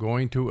are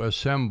going to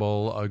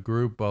assemble a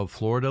group of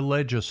Florida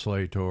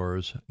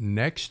legislators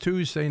next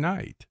Tuesday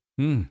night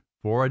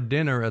for a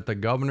dinner at the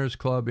Governor's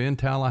Club in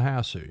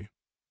Tallahassee.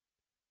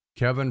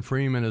 Kevin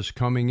Freeman is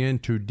coming in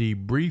to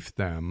debrief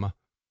them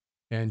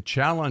and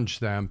challenge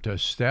them to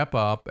step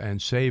up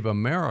and save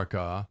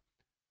America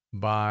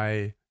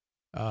by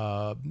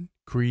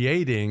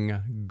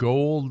creating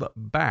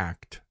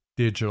gold-backed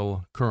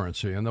digital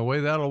currency. And the way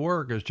that'll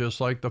work is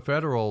just like the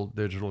federal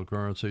digital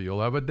currency.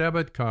 You'll have a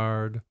debit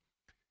card.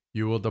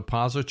 You will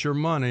deposit your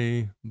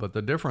money, but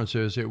the difference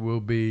is it will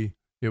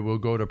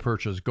go to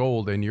purchase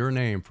gold in your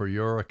name for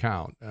your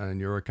account and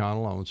your account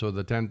alone. So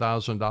the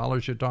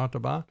 $10,000 you talked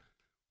about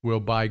will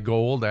buy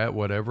gold at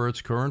whatever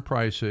its current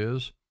price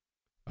is.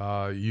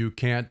 You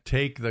can't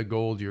take the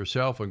gold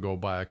yourself and go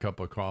buy a cup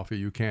of coffee.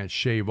 You can't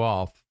shave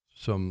off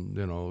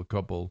a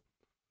couple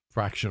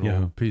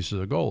fractional pieces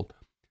of gold.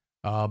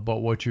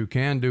 But what you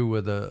can do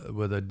with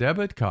a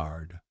debit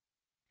card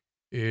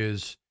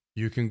is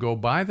you can go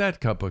buy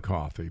that cup of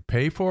coffee,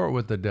 pay for it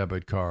with the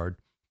debit card.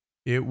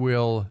 It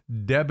will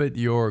debit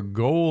your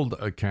gold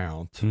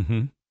account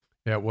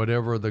at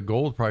whatever the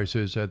gold price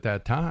is at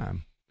that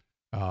time.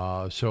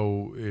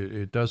 So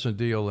it doesn't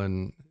deal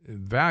in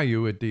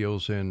value, it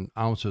deals in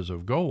ounces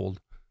of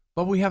gold.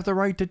 But we have the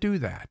right to do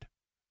that.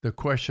 The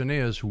question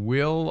is,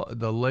 will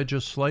the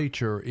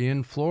legislature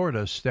in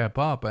Florida step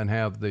up and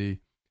have the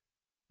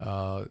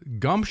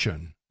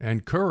gumption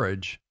and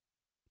courage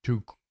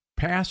to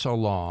pass a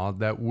law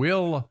that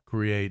will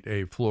create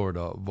a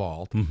Florida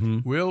vault,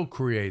 will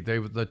create,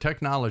 the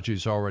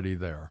technology's already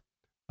there.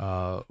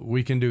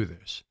 We can do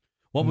this.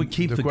 What would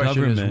keep the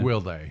question government, is,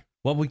 will they?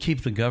 What would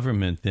keep the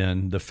government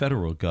then, the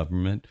federal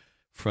government,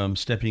 from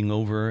stepping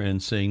over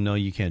and saying, no,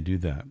 you can't do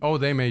that? Oh,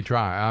 they may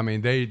try. I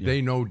mean,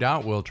 they no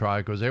doubt will try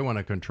because they want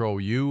to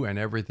control you and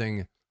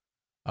everything.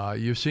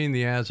 You've seen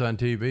the ads on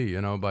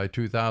TV. By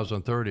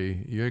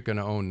 2030, you're going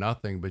to own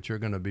nothing, but you're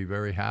going to be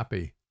very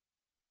happy.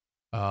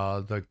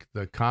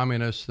 The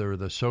communists or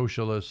the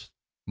socialist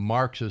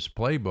Marxist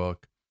playbook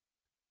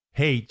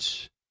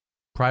hates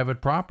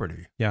private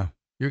property. Yeah.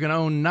 You're going to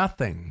own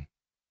nothing.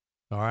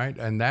 All right.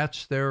 And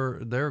that's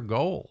their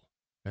goal.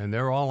 And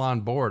they're all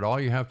on board. All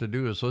you have to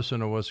do is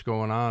listen to what's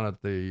going on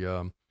at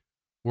the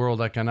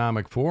World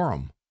Economic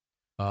Forum.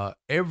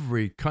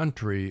 Every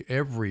country,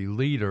 every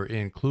leader,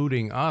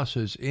 including us,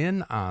 is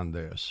in on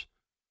this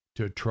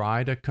to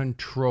try to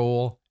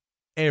control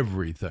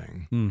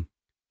everything.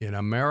 In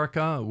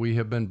America, we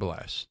have been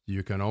blessed.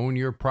 You can own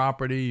your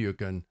property. You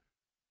can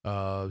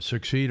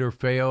succeed or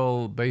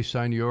fail based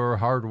on your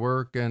hard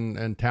work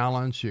and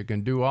talents. You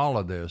can do all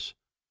of this.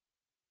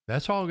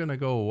 That's all going to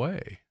go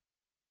away.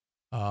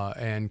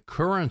 And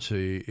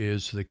currency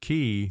is the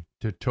key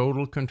to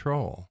total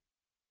control.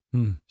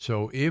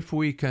 So if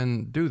we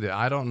can do that,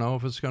 I don't know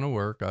if it's going to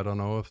work. I don't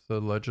know if the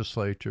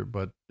legislature,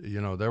 but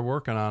they're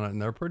working on it and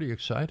they're pretty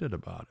excited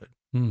about it.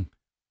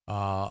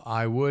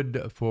 I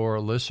would, for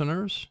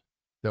listeners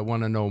that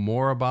want to know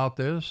more about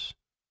this,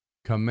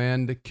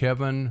 commend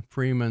Kevin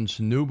Freeman's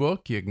new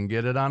book. You can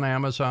get it on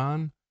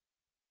Amazon,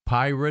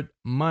 Pirate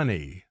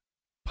Money.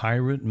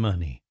 Pirate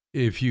Money.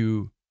 If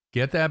you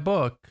get that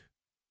book,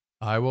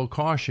 I will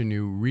caution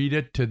you, read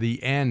it to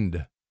the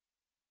end,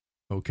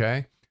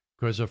 okay?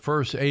 Because the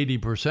first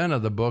 80%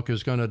 of the book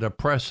is going to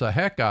depress the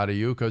heck out of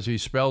you because he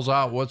spells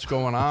out what's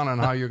going on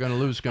and how you're going to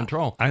lose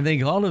control. I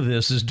think all of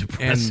this is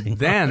depressing.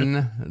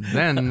 And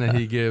then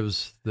he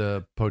gives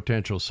the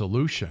potential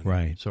solution.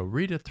 Right. So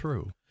read it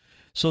through.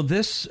 So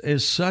this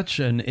is such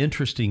an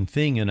interesting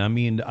thing. And I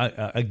mean,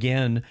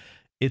 again,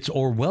 it's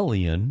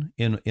Orwellian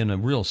in a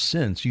real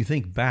sense. You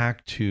think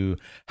back to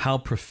how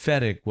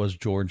prophetic was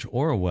George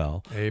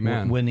Orwell.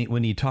 Amen.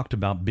 When he talked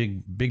about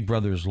big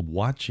brothers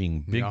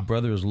watching, big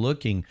brothers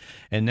looking.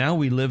 And now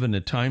we live in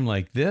a time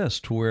like this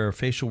to where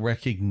facial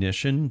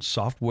recognition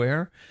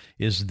software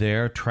is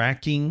there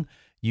tracking.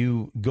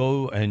 You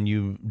go and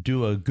you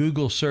do a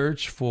Google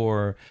search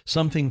for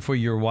something for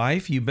your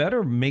wife. You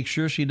better make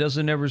sure she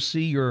doesn't ever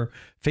see your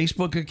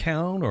Facebook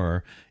account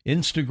or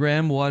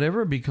Instagram,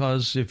 whatever,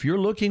 because if you're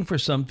looking for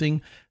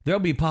something, there'll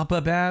be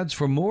pop-up ads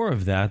for more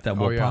of that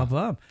will pop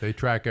up. They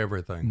track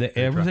everything.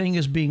 Everything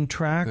is being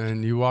tracked.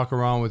 And you walk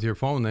around with your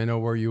phone, they know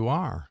where you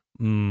are.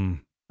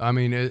 I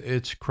mean,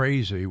 it's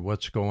crazy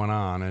what's going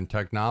on. And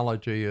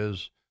technology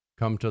has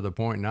come to the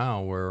point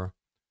now where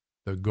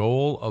the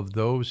goal of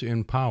those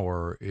in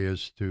power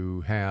is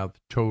to have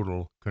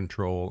total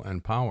control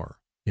and power.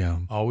 Yeah.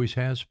 Always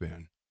has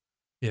been.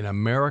 In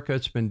America,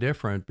 it's been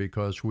different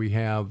because we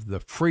have the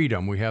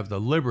freedom, we have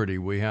the liberty,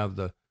 we have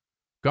the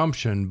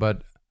gumption,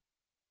 but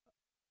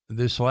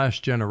this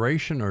last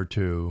generation or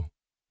two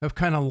have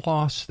kind of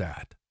lost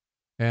that.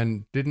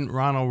 And didn't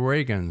Ronald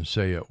Reagan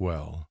say it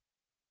well?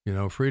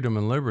 Freedom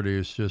and liberty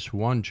is just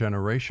one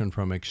generation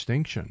from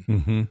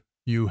extinction.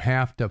 You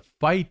have to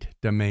fight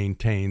to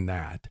maintain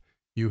that.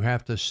 You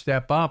have to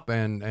step up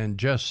and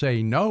just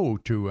say no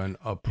to an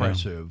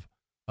oppressive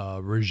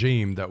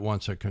regime that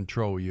wants to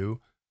control you.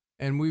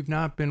 And we've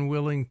not been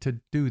willing to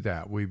do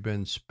that. We've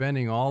been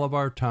spending all of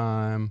our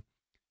time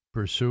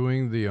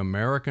pursuing the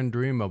American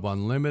dream of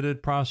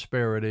unlimited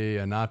prosperity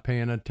and not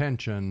paying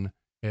attention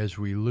as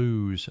we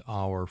lose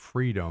our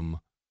freedom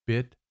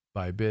bit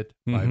by bit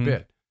by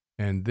bit.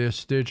 And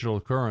this digital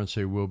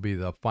currency will be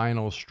the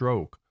final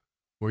stroke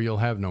where you'll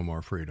have no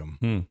more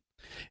freedom.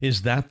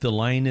 Is that the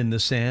line in the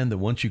sand that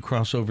once you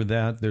cross over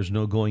that, there's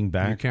no going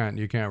back?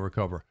 You can't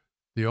recover.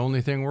 The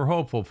only thing we're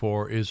hopeful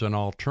for is an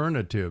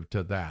alternative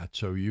to that,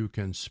 so you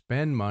can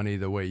spend money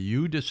the way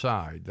you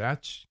decide.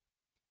 That's,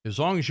 as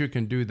long as you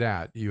can do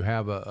that, you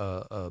have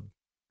a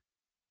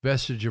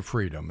vestige of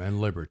freedom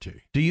and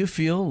liberty. Do you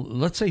feel,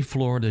 let's say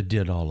Florida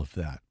did all of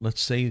that.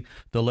 Let's say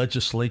the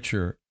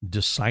legislature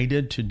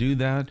decided to do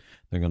that.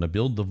 They're going to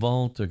build the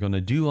vault. They're going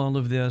to do all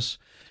of this.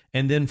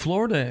 And then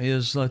Florida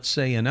is, let's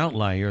say, an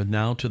outlier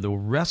now to the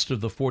rest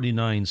of the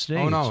 49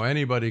 states. Oh, no,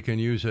 anybody can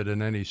use it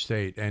in any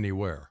state,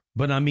 anywhere.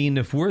 But I mean,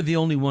 if we're the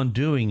only one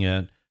doing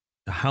it,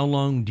 how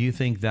long do you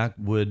think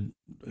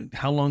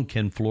how long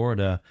can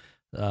Florida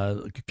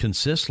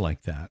consist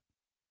like that?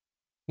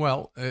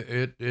 Well,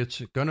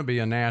 it's going to be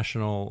a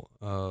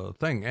national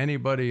thing.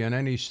 Anybody in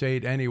any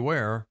state,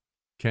 anywhere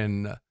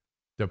can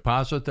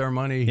deposit their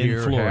money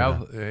here,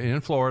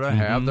 in Florida,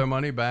 have their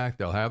money back.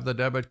 They'll have the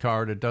debit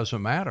card. It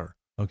doesn't matter.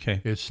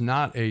 Okay. It's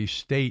not a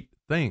state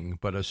thing,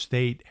 but a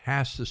state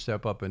has to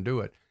step up and do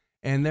it.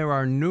 And there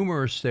are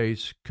numerous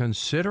states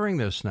considering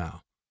this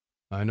now.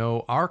 I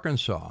know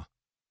Arkansas.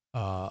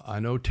 I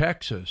know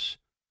Texas,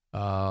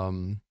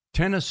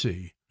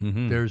 Tennessee.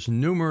 There's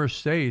numerous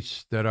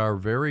states that are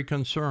very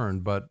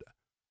concerned, but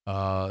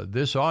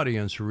this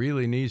audience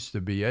really needs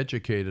to be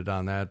educated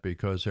on that,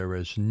 because there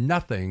is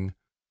nothing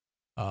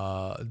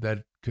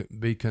that could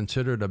be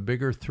considered a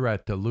bigger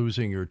threat to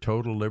losing your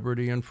total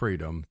liberty and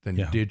freedom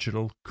than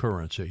digital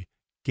currency.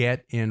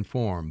 Get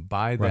informed,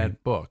 buy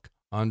that book,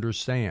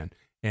 understand,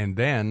 and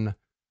then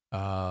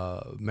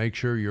make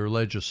sure your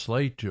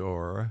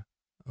legislator,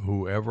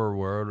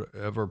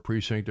 wherever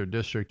precinct or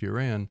district you're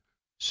in,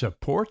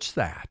 supports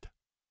that.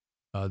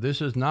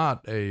 This is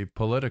not a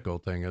political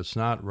thing. It's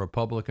not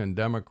Republican,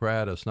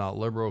 Democrat. It's not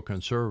liberal,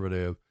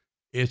 conservative.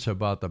 It's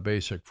about the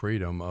basic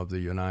freedom of the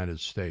United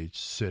States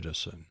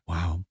citizen.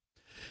 Wow.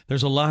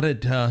 There's a lot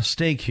at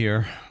stake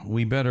here.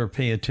 We better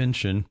pay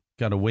attention.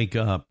 Got to wake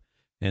up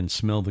and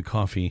smell the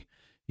coffee,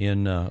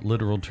 in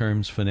literal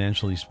terms,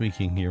 financially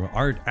speaking here.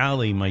 Art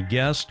Alley, my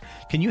guest.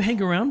 Can you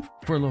hang around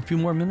for a few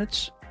more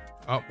minutes?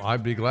 Oh,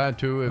 I'd be glad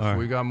to if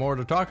we got more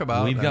to talk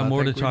about. We've got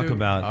more to talk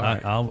about.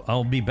 Right.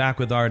 I'll be back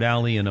with Art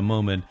Alley in a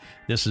moment.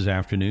 This is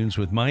Afternoons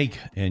with Mike,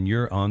 and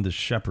you're on The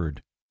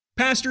Shepherd.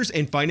 Pastors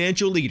and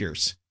financial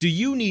leaders, do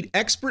you need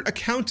expert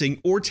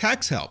accounting or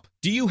tax help?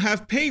 Do you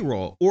have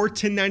payroll or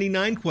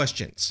 1099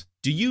 questions?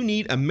 Do you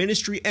need a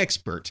ministry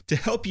expert to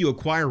help you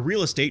acquire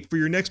real estate for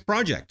your next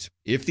project?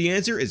 If the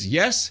answer is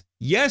yes,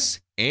 yes,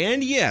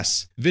 and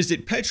yes,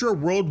 visit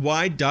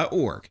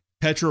petraworldwide.org.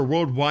 Petra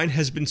Worldwide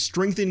has been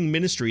strengthening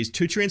ministries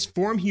to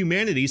transform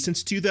humanity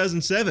since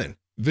 2007.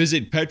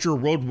 Visit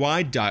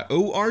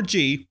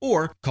petraworldwide.org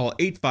or call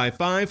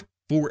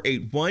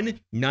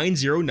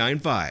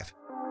 855-481-9095.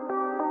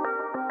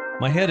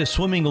 My head is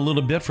swimming a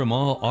little bit from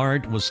all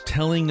Art was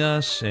telling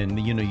us. And,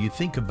 you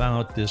think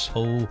about this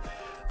whole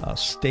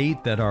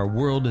state that our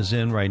world is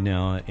in right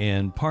now,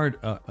 and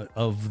part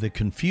of the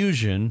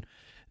confusion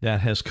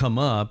that has come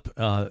up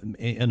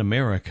in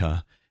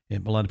America.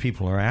 And a lot of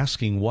people are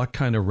asking what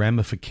kind of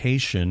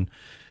ramification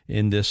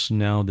in this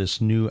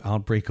new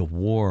outbreak of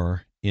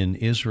war in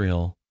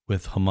Israel,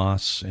 with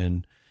Hamas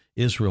and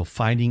Israel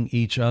fighting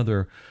each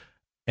other.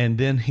 And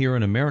then here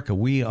in America,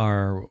 we've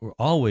been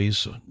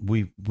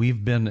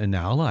an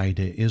ally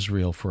to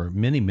Israel for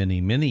many,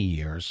 many, many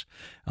years.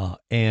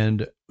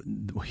 And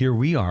here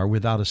we are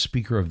without a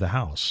Speaker of the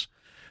House.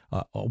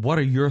 What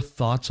are your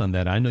thoughts on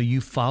that? I know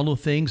you follow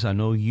things. I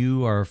know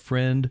you are a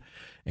friend,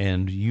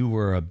 and you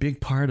were a big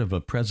part of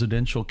a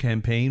presidential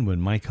campaign when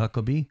Mike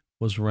Huckabee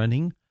was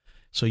running.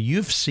 So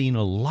you've seen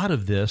a lot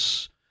of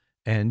this,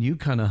 and you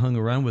kind of hung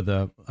around with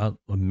a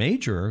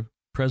major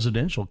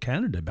presidential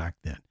candidate back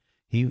then.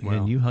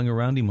 And you hung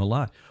around him a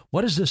lot.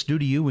 What does this do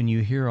to you when you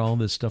hear all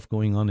this stuff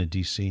going on in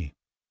D.C.?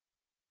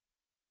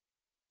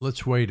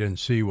 Let's wait and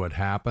see what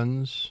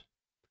happens.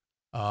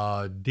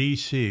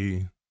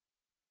 D.C.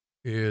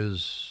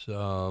 is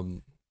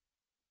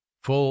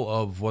full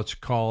of what's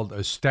called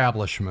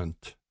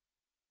establishment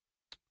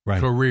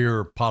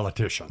career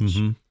politicians.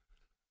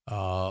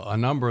 A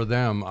number of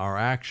them are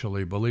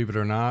actually, believe it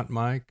or not,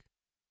 Mike,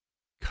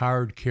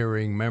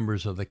 card-carrying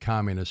members of the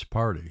Communist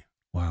Party.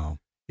 Wow.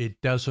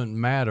 It doesn't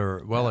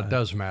matter. Well, it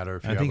does matter.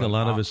 If you I think a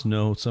lot of us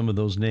know some of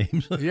those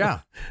names. Yeah.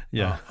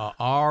 Yeah. A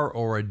R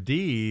or a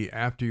D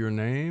after your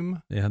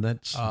name. Yeah,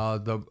 that's...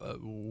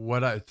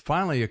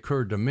 finally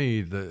occurred to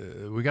me,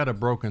 we got a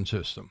broken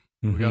system.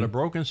 We got a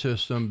broken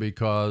system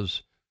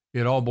because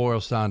it all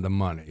boils down to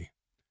money.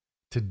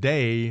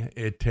 Today,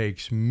 it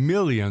takes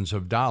millions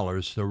of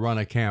dollars to run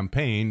a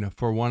campaign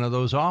for one of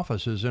those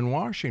offices in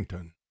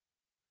Washington.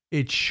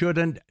 It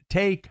shouldn't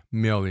take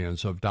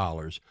millions of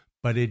dollars,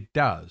 but it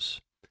does.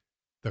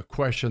 The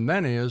question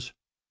then is,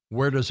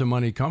 where does the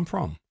money come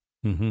from?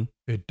 Mm-hmm.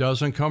 It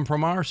doesn't come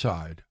from our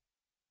side.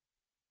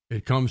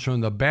 It comes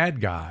from the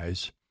bad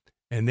guys,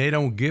 and they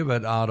don't give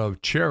it out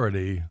of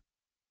charity.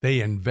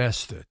 They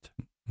invest it.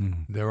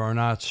 Mm-hmm. There are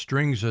not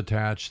strings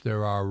attached.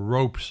 There are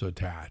ropes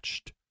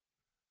attached.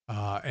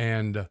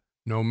 And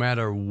no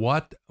matter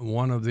what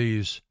one of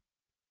these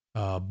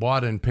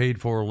bought and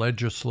paid for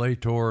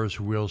legislators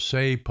will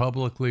say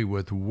publicly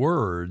with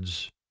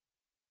words,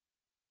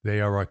 they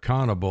are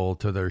accountable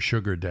to their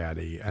sugar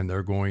daddy, and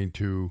they're going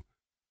to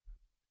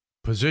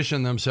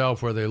position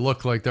themselves where they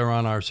look like they're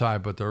on our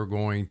side, but they're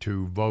going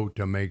to vote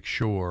to make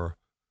sure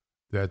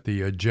that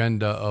the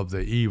agenda of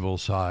the evil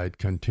side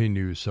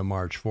continues to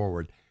march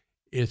forward.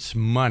 It's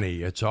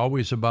money. It's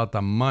always about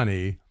the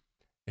money,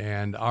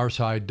 and our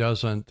side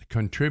doesn't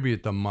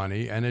contribute the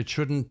money, and it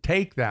shouldn't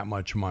take that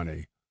much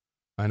money.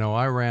 I know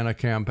I ran a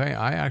campaign.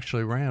 I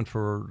actually ran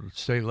for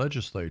state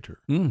legislature.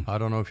 I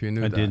don't know if you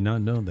knew that. I did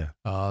not know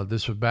that.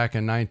 This was back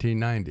in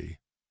 1990.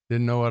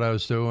 Didn't know what I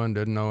was doing,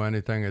 didn't know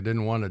anything. I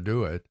didn't want to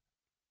do it.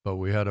 But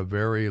we had a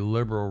very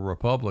liberal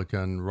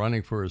Republican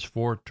running for his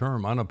fourth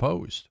term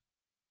unopposed.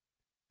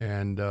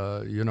 And,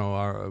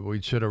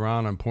 we'd sit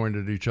around and point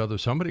at each other.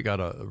 Somebody got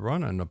to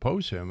run and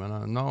oppose him.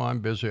 And no, I'm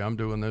busy. I'm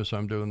doing this.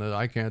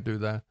 I can't do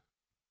that.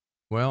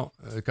 Well,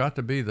 it got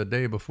to be the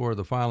day before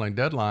the filing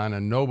deadline,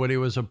 and nobody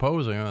was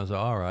opposing. I said,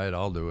 all right,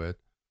 I'll do it.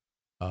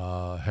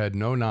 Had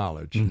no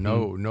knowledge,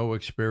 no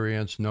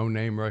experience, no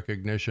name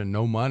recognition,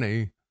 no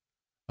money,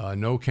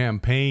 no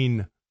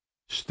campaign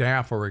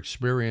staff or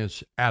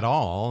experience at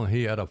all.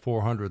 He had a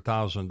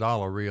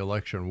 $400,000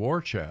 reelection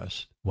war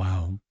chest.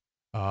 Wow.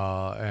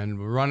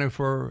 And running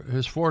for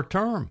his fourth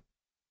term.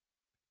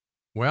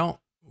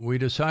 Well, we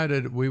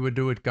decided we would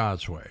do it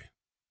God's way.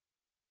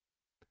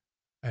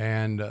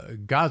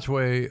 And God's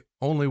way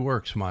only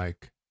works,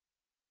 Mike,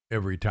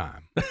 every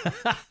time.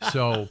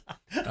 So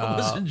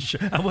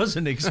I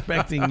wasn't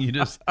expecting you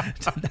to.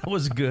 That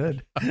was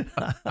good.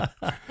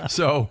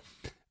 So,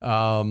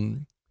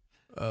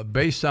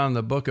 based on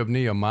the book of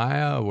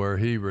Nehemiah, where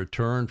he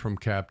returned from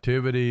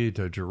captivity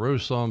to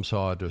Jerusalem,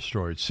 saw a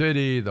destroyed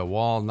city, the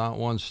wall not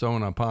one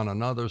stone upon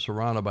another,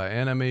 surrounded by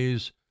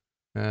enemies,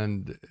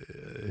 and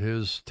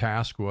his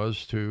task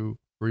was to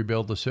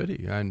rebuild the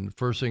city. And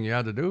first thing you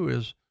had to do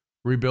is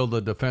rebuild the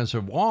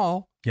defensive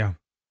wall. Yeah.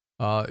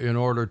 In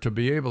order to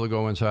be able to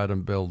go inside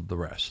and build the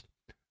rest.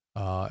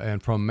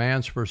 And from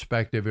man's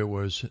perspective, it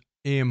was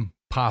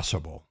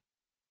impossible.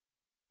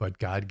 But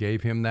God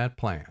gave him that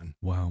plan.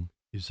 Wow.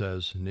 He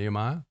says,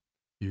 Nehemiah,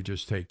 you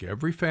just take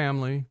every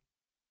family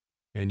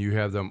and you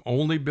have them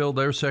only build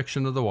their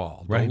section of the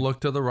wall. Right. Don't look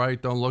to the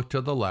right, don't look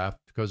to the left,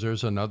 because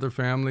there's another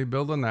family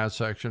building that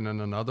section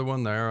and another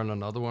one there and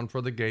another one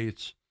for the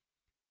gates.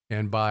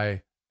 And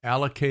by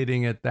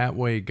allocating it that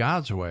way,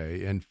 God's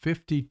way, in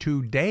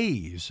 52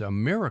 days, a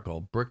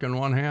miracle, brick in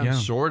one hand,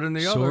 sword in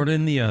the other. Sword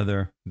in the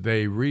other.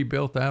 They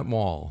rebuilt that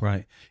wall.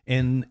 Right.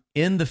 And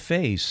in the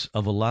face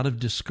of a lot of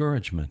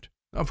discouragement.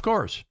 Of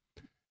course.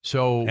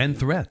 So and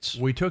threats.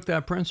 We took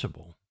that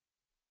principle.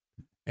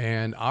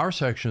 And our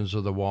sections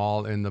of the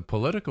wall in the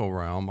political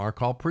realm are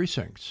called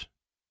precincts.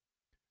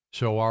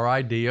 So our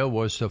idea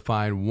was to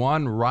find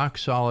one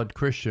rock-solid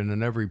Christian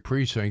in every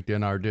precinct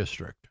in our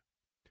district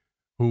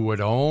who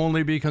would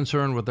only be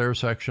concerned with their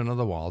section of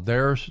the wall,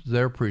 their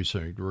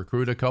precinct,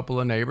 recruit a couple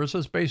of neighbors,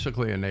 it's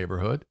basically a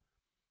neighborhood,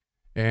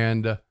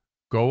 and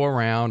go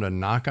around and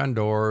knock on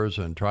doors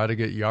and try to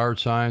get yard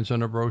signs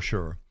and a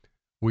brochure.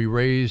 We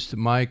raised,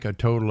 Mike, a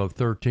total of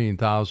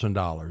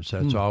 $13,000.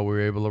 That's all we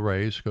were able to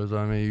raise because,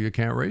 I mean, you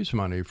can't raise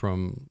money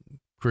from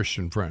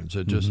Christian friends.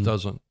 It just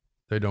doesn't,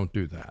 they don't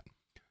do that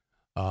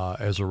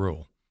as a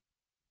rule.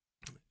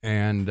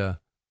 And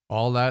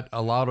all that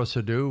allowed us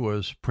to do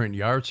was print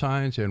yard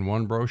signs and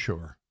one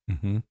brochure,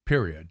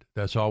 period.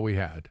 That's all we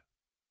had.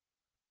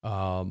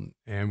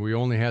 And we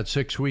only had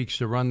 6 weeks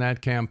to run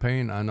that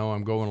campaign. I know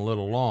I'm going a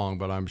little long,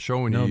 but I'm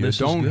showing you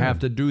don't have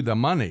to do the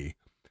money.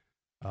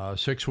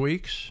 6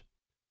 weeks.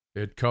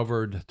 It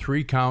covered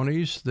 3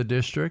 counties, the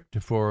district,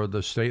 for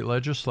the state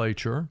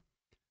legislature.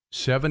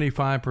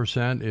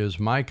 75% is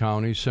my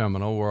county,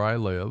 Seminole, where I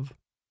live.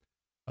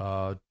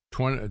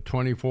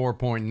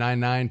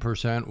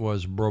 24.99%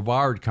 was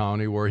Brevard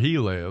County, where he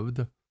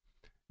lived.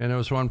 And there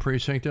was one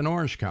precinct in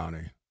Orange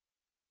County.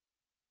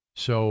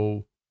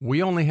 So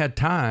we only had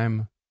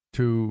time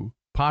to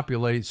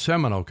populate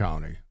Seminole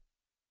County.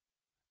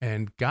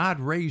 And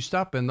God raised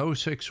up in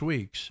those 6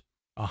 weeks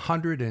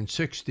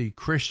 160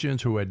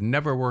 Christians who had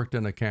never worked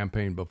in a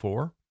campaign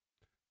before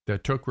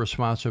that took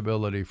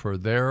responsibility for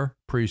their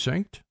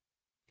precinct.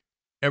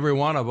 Every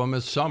one of them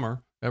is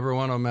summer. Every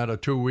one of them had a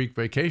 2-week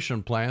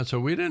vacation plan, so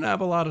we didn't have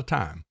a lot of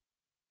time.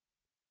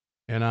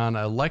 And on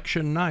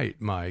election night,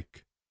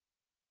 Mike,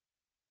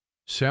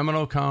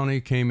 Seminole County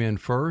came in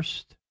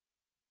first,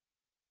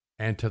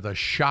 and to the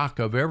shock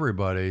of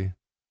everybody,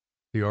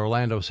 the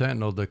Orlando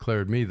Sentinel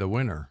declared me the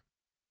winner.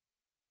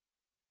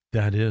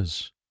 That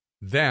is.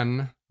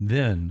 Then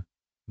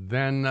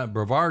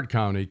Brevard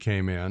County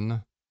came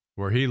in,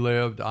 where he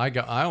lived.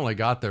 I only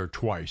got there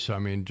twice. I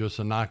mean, just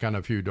a knock on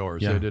a few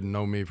doors. Yeah. They didn't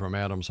know me from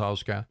Adam's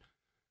house cat.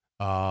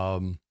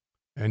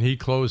 And he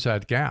closed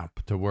that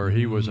gap to where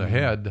he was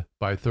ahead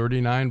by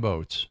 39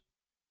 votes.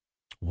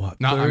 What?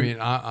 No, I mean,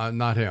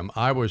 not him.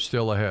 I was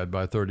still ahead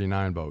by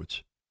 39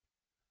 votes.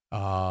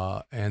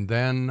 And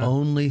then...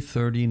 Only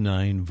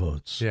 39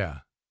 votes. Yeah.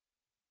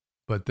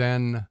 But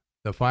then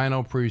the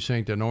final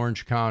precinct in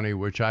Orange County,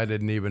 which I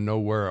didn't even know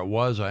where it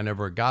was. I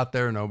never got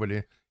there.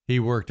 He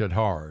worked it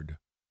hard.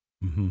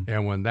 Mm-hmm.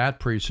 And when that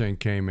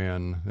precinct came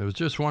in, it was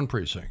just one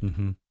precinct.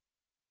 Mm-hmm.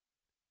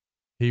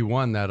 He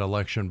won that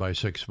election by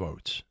 6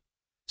 votes.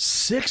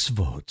 6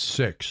 votes?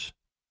 6.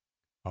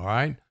 All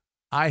right?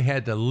 I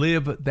had to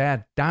live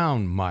that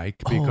down,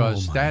 Mike,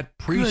 because that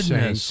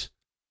precinct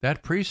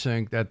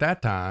at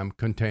that time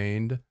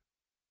contained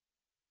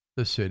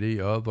the city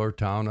of or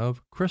town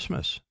of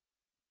Christmas.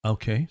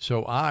 Okay.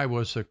 So I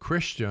was a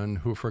Christian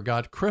who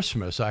forgot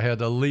Christmas. I had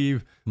to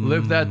live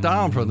that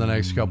down for the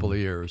next couple of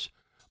years.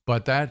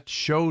 But that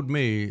showed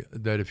me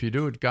that if you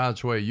do it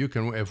God's way, you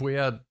can. If we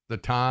had the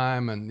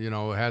time and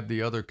had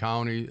the other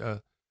county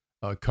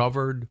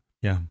covered,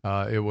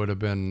 it would have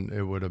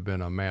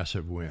been a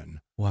massive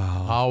win.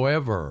 Wow.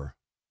 However,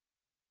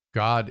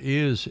 God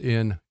is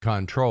in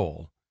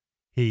control.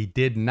 He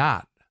did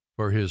not,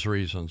 for his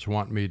reasons,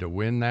 want me to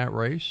win that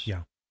race.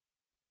 Yeah.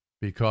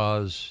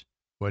 Because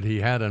what he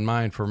had in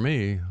mind for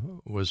me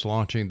was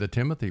launching the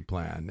Timothy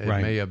Plan. It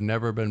may have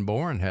never been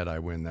born had I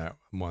won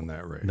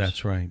that race.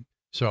 That's right.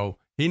 So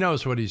he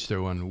knows what he's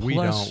doing. We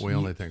don't. We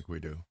only think we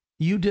do.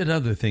 You did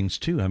other things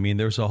too. I mean,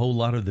 there's a whole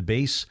lot of the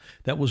base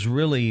that was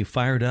really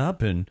fired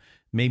up and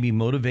maybe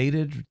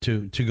motivated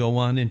to go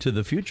on into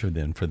the future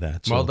then for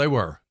that. So, well, they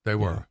were.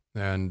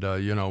 And,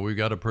 we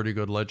got a pretty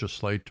good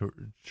legislature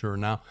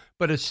now,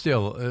 but it's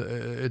still,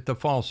 it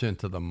defaults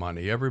into the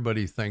money.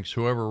 Everybody thinks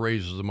whoever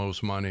raises the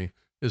most money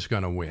is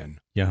going to win.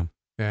 Yeah.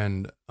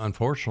 And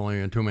unfortunately,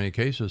 in too many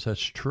cases,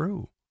 that's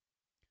true.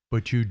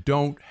 But you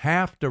don't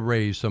have to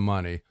raise the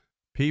money.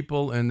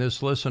 People in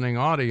this listening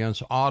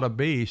audience ought to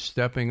be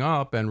stepping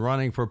up and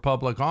running for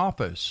public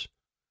office.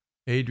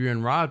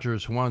 Adrian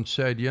Rogers once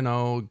said,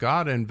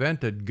 God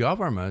invented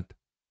government.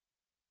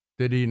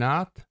 Did he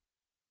not?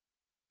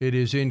 It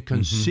is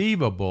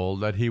inconceivable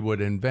that he would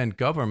invent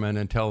government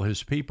and tell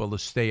his people to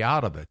stay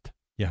out of it.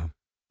 Yeah.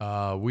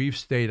 We've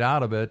stayed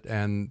out of it,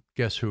 and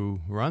guess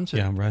who runs it?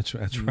 Yeah, that's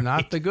right.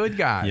 Not the good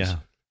guys. Yeah.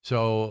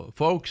 So,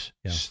 folks,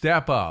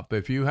 step up.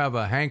 If you have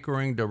a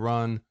hankering to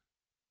run,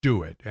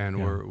 do it.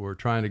 And we're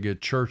trying to get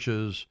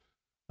churches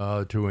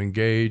to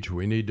engage.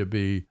 We need to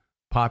be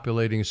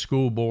populating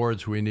school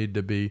boards. We need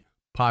to be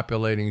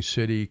populating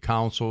city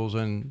councils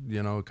and,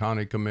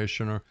 county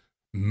commissioner,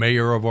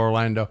 mayor of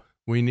Orlando.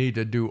 We need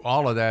to do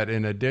all of that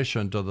in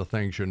addition to the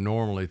things you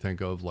normally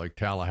think of, like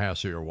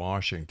Tallahassee or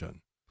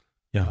Washington.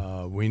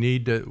 Yeah. We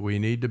need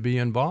to be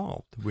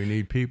involved. We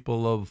need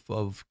people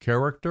of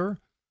character,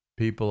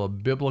 people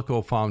of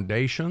biblical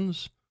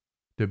foundations,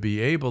 to be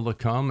able to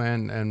come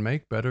and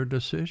make better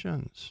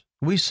decisions.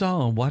 We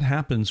saw what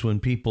happens when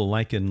people,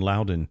 like in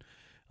Loudon,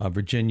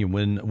 Virginia,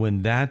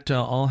 when that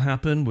all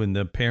happened, when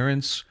the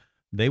parents,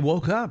 they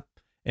woke up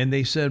and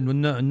they said,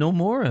 well, no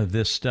more of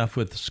this stuff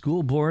with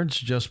school boards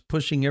just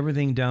pushing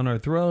everything down our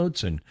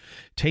throats and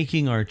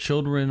taking our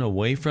children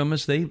away from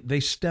us. They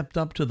stepped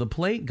up to the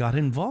plate, got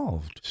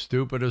involved.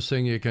 Stupidest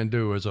thing you can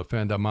do is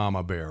offend a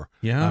mama bear.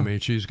 Yeah. I mean,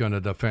 she's going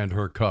to defend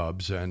her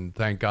cubs, and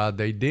thank God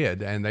they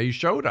did, and they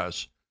showed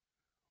us.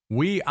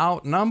 We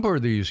outnumber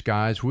these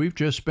guys. We've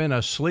just been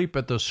asleep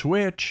at the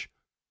switch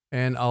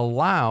and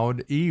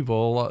allowed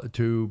evil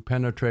to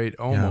penetrate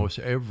almost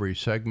every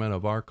segment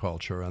of our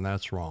culture, and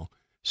that's wrong.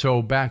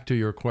 So back to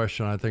your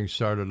question, I think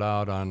started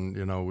out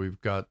on, we've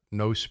got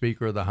no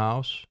Speaker of the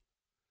House.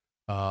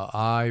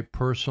 I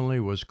personally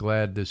was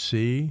glad to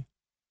see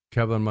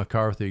Kevin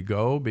McCarthy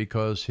go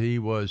because he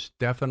was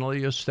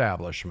definitely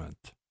establishment.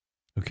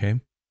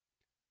 Okay.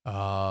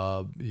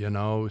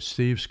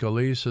 Steve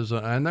Scalise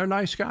and they're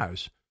nice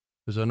guys.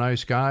 He's a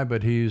nice guy,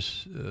 but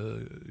he's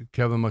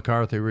Kevin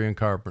McCarthy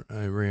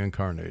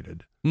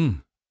reincarnated.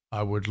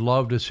 I would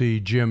love to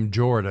see Jim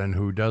Jordan,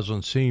 who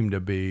doesn't seem to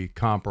be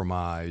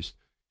compromised,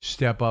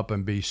 step up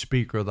and be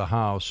Speaker of the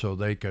House so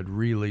they could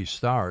really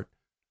start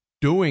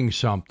doing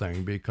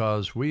something,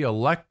 because we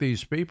elect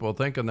these people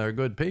thinking they're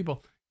good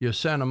people. You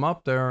send them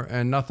up there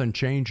and nothing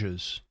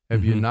changes.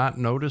 Have you not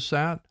noticed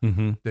that?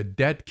 The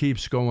debt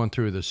keeps going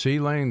through the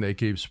ceiling. They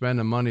keep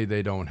spending money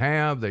they don't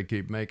have. They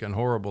keep making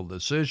horrible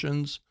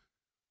decisions.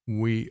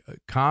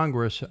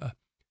 Congress,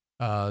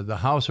 the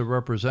House of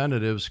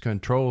Representatives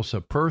controls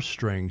the purse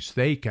strings.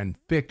 They can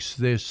fix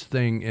this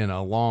thing in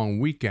a long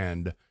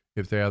weekend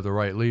if they have the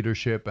right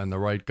leadership and the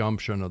right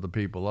gumption of the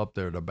people up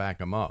there to back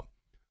them up.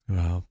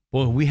 Wow.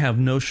 Well, we have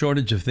no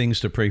shortage of things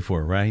to pray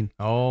for, right?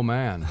 Oh,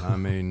 man. I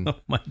mean, oh,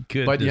 my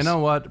goodness. But you know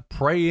what?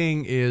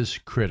 Praying is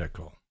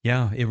critical.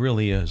 Yeah, it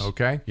really is.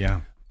 Okay?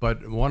 Yeah.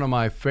 But one of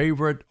my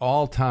favorite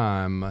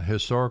all-time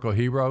historical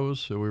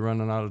heroes, are we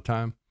running out of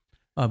time?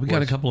 We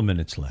got a couple of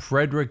minutes left.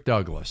 Frederick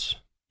Douglass.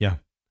 Yeah.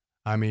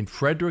 I mean,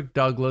 Frederick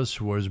Douglass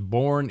was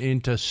born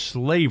into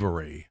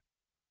slavery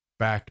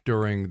back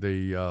during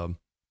the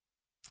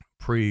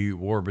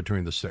pre-war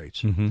between the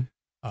states. Mm-hmm.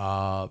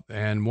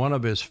 And one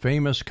of his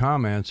famous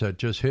comments that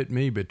just hit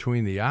me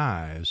between the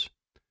eyes,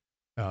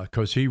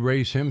 because he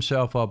raised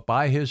himself up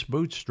by his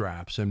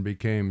bootstraps and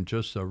became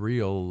just a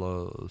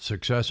real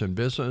success in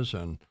business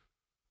and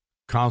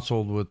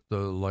counseled with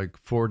like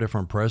 4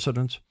 different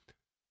presidents.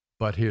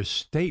 But his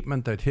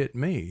statement that hit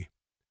me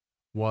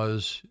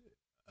was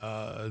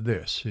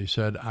this. He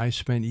said, I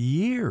spent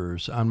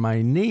years on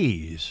my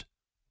knees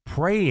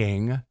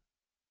praying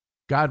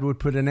God would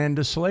put an end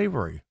to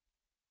slavery.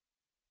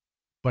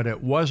 But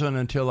it wasn't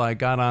until I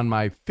got on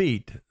my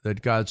feet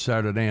that God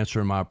started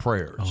answering my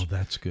prayers. Oh,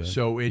 that's good.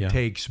 So it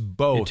takes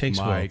both, It takes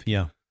Mike. both,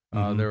 yeah.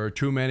 Mm-hmm. There are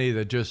too many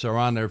that just are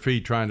on their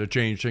feet trying to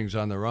change things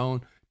on their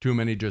own. Too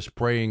many just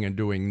praying and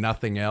doing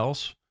nothing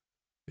else.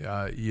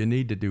 You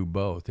need to do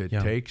both. It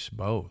takes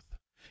both.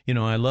 You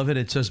know, I love it.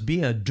 It says,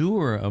 be a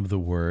doer of the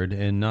word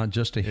and not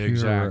just a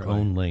hearer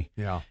only.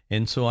 Yeah.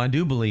 And so I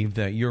do believe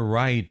that you're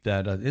right,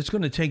 that it's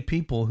going to take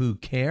people who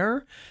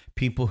care,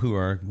 people who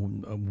are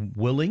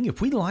willing. If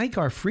we like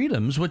our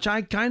freedoms, which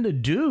I kind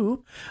of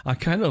do, I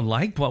kind of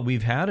like what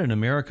we've had in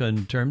America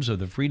in terms of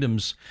the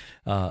freedoms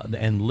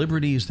and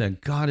liberties that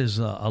God has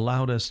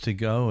allowed us to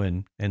go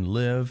and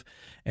live.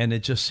 And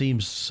it just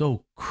seems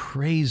so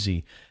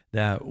crazy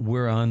that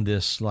we're on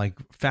this like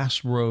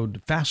fast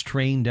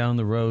train down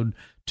the road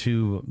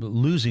to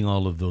losing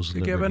all of those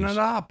liberties. Giving it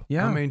up.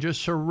 Yeah. I mean,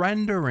 just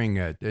surrendering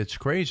it. It's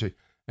crazy.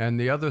 And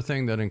the other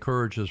thing that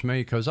encourages me,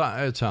 because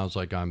it sounds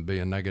like I'm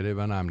being negative,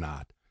 and I'm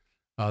not.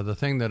 The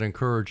thing that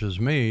encourages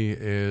me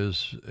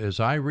is as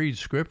I read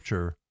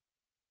Scripture,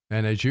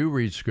 and as you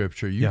read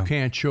Scripture, you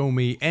can't show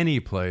me any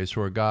place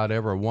where God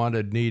ever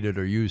wanted, needed,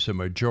 or used a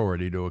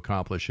majority to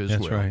accomplish His will.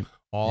 That's right.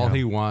 All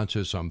He wants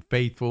is some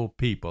faithful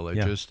people.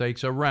 It just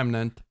takes a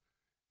remnant.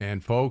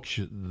 And folks,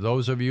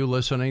 those of you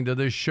listening to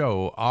this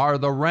show are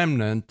the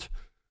remnant.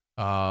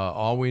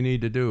 All we need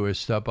to do is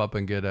step up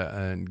and get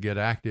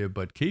active,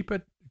 but keep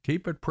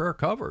it prayer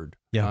covered.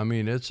 Yeah. I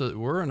mean,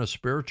 we're in a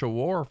spiritual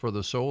war for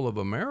the soul of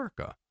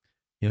America.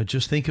 You know,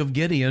 just think of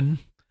Gideon.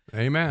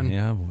 Amen.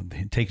 Yeah,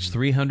 it takes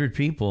 300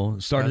 people.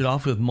 Started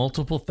off with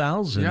multiple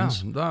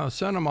thousands. Yeah,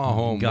 send them all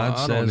home. God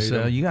says,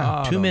 you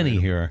got too many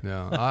here.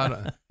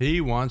 Yeah,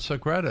 He wants the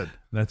credit.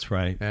 That's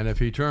right. And if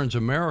He turns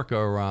America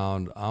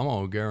around, I'm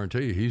going to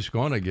guarantee you He's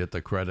going to get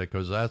the credit,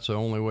 because that's the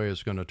only way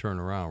it's going to turn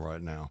around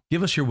right now.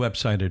 Give us your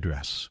website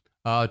address.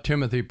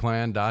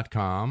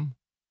 TimothyPlan.com.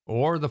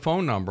 Or the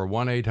phone number,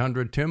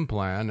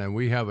 1-800-TIM-PLAN, and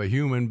we have a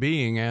human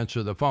being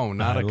answer the phone,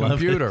 not a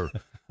computer,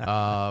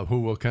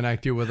 who will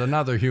connect you with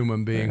another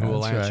human being who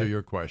will answer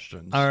your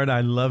questions. All right, I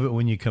love it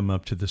when you come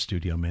up to the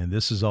studio, man.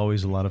 This is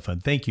always a lot of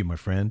fun. Thank you, my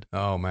friend.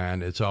 Oh,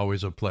 man, it's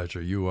always a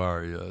pleasure. You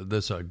are,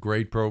 this is a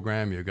great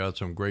program. You got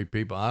some great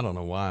people. I don't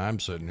know why I'm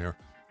sitting here.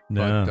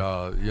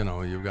 No. But,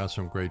 you've got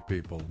some great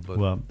people. But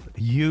well,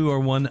 you are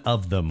one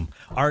of them.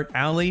 Art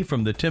Alley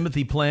from the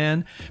Timothy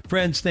Plan.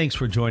 Friends, thanks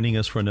for joining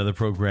us for another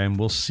program.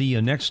 We'll see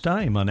you next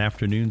time on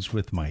Afternoons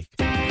with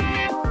Mike.